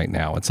television right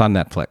now. It's on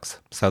Netflix.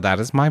 So that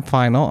is my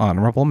final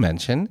honorable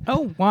mention.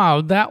 Oh,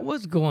 wow. That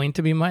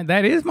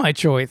is my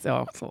choice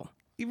also.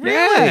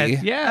 Really?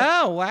 Yes, yeah.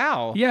 Oh,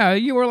 wow. Yeah,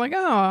 you were like,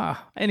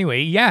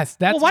 anyway, yes.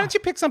 Well, why don't you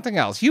pick something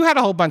else? You had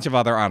a whole bunch of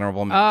other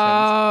honorable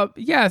mentions.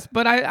 Yes,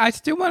 but I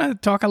still want to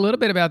talk a little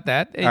bit about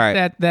that. All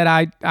right.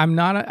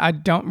 I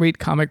don't read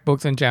comic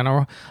books in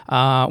general.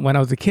 When I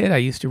was a kid, I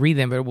used to read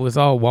them, but it was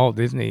all Walt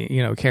Disney,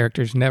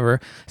 characters,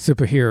 never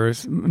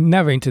superheroes,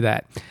 never into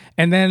that.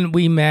 And then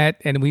we met,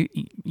 and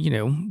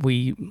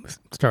we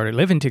started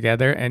living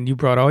together, and you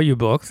brought all your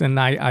books, and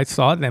I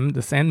saw them,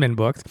 the Sandman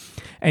books,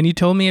 and you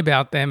told me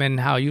about them and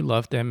how you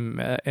loved them,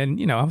 and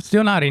I'm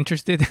still not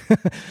interested,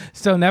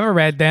 so never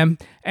read them.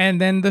 And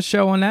then the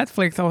show on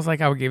Netflix, I was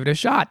like, I would give it a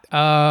shot,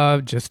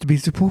 just to be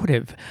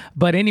supportive.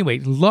 But anyway,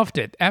 loved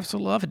it,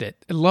 absolutely loved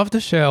it. Loved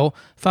the show,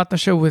 thought the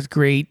show was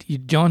great. You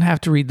don't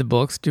have to read the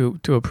books to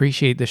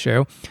appreciate the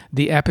show.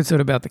 The episode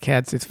about the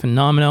cats is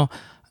phenomenal.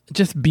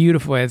 Just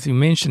beautiful, as you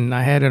mentioned.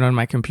 I had it on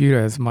my computer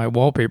as my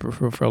wallpaper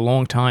for a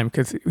long time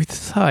because it's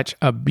such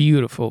a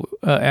beautiful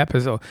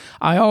episode.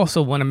 I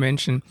also want to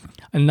mention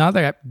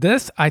another.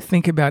 This I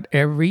think about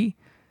every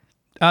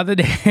other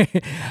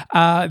day.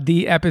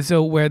 The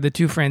episode where the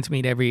two friends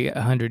meet every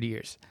 100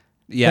 years.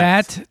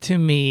 Yes. That to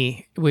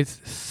me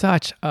was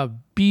such a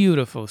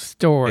beautiful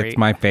story. It's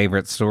my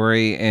favorite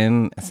story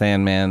in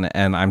Sandman,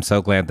 and I'm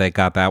so glad they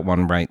got that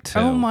one right too.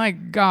 Oh my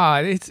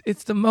God,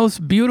 it's the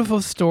most beautiful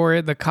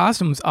story. The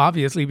costumes,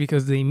 obviously,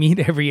 because they meet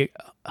every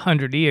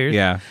 100 years.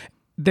 Yeah,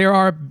 they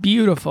are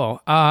beautiful.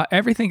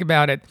 Everything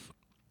about it,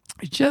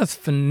 just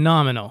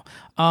phenomenal.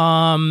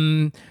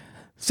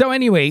 So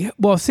anyway,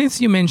 well, since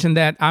you mentioned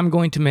that, I'm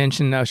going to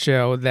mention a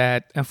show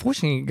that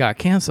unfortunately got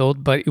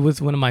canceled, but it was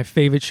one of my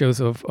favorite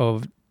shows of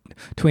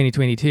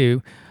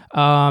 2022.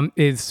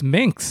 Is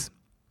Minx.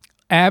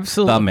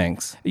 Absolutely. The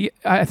Minx.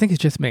 I think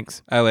it's just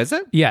Minx. Oh, is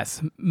it?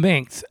 Yes,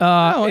 Minx.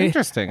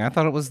 Interesting. I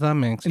thought it was The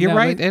Minx. You're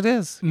right, it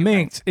is.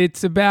 Minx. Right.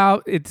 It's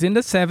in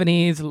the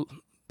 70s,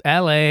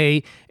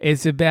 LA.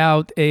 It's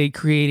about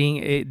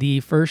creating the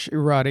first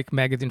erotic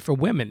magazine for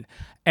women.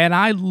 And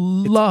I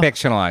love...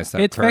 It's fictionalized, though,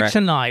 It's correct?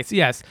 Fictionalized,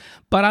 yes.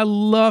 But I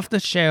love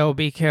the show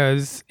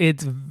because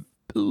it's a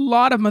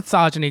lot of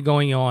misogyny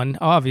going on,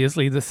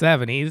 obviously, the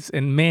 70s,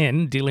 and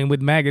men dealing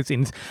with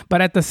magazines.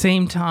 But at the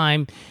same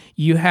time,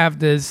 you have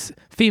this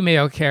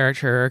female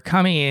character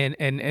coming in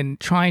and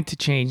trying to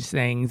change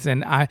things.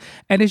 And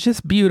it's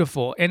just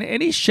beautiful. And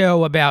any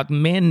show about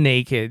men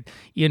naked,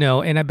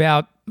 and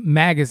about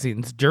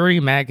magazines, dirty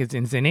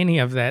magazines, and any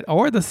of that,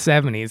 or the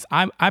 70s,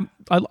 I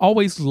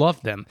always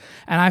loved them.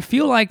 And I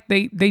feel like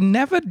they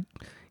never...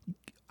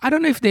 I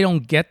don't know if they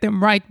don't get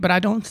them right, but I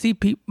don't see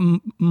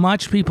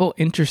much people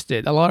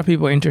interested. A lot of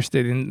people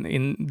interested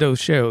in those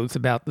shows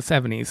about the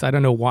 70s. I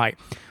don't know why.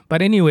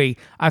 But anyway,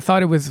 I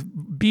thought it was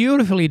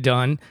beautifully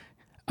done.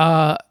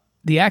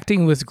 The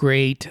acting was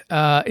great.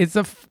 It's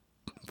a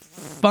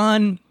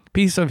fun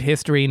piece of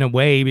history in a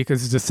way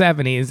because it's the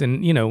 70s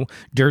and,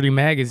 dirty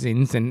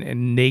magazines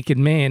and naked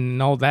men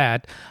and all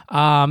that.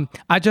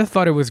 I just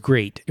thought it was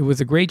great. It was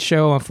a great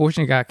show.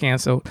 Unfortunately, it got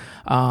canceled.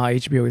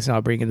 HBO is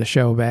not bringing the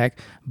show back.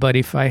 But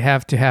if I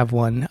have to have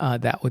one,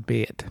 that would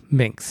be it.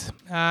 Minx.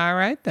 All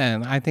right,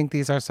 then. I think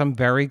these are some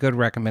very good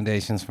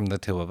recommendations from the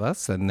two of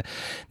us. And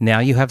now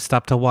you have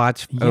stuff to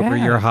watch over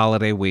your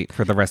holiday week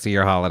for the rest of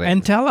your holiday.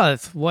 And tell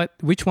us,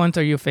 which ones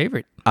are your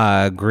favorite?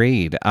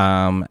 Agreed.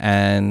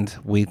 And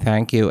we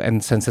thank you.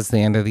 And since it's the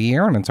end of the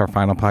year and it's our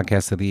final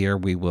podcast of the year,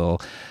 we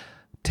will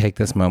take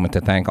this moment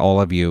to thank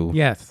all of you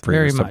for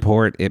your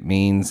support. It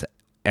means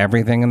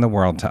everything in the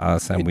world to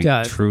us, and we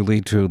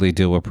truly, truly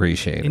do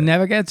appreciate it. It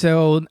never gets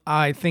old.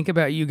 I think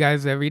about you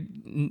guys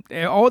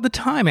all the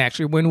time,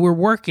 actually, when we're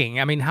working.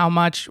 I mean, how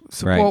much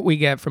support we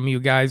get from you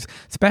guys,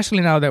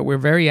 especially now that we're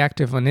very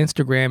active on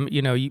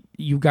Instagram.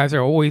 You guys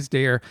are always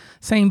there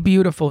saying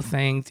beautiful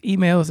things,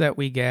 emails that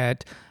we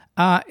get.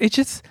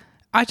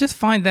 I just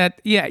find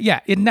that,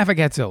 it never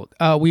gets old.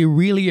 We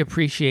really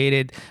appreciate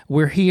it.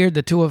 We're here,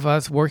 the two of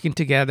us, working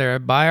together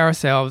by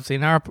ourselves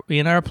in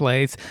our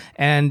place,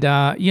 and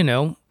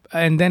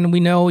and then we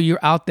know you're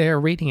out there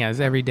reading us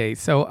every day.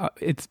 So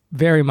it's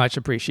very much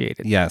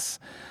appreciated. Yes,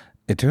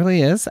 it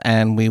truly is.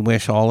 And we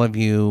wish all of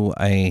you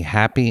a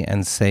happy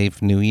and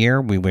safe new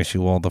year. We wish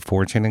you all the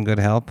fortune and good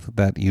health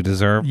that you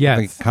deserve for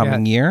the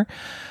coming year.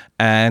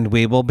 And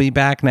we will be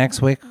back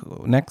next week.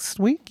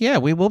 Yeah,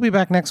 we will be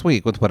back next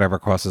week with whatever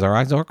crosses our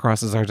eyes or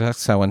crosses our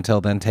desks. So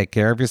until then, take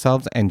care of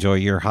yourselves. Enjoy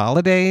your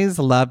holidays.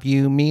 Love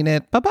you. Mean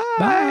it. Bye-bye.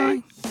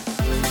 Bye.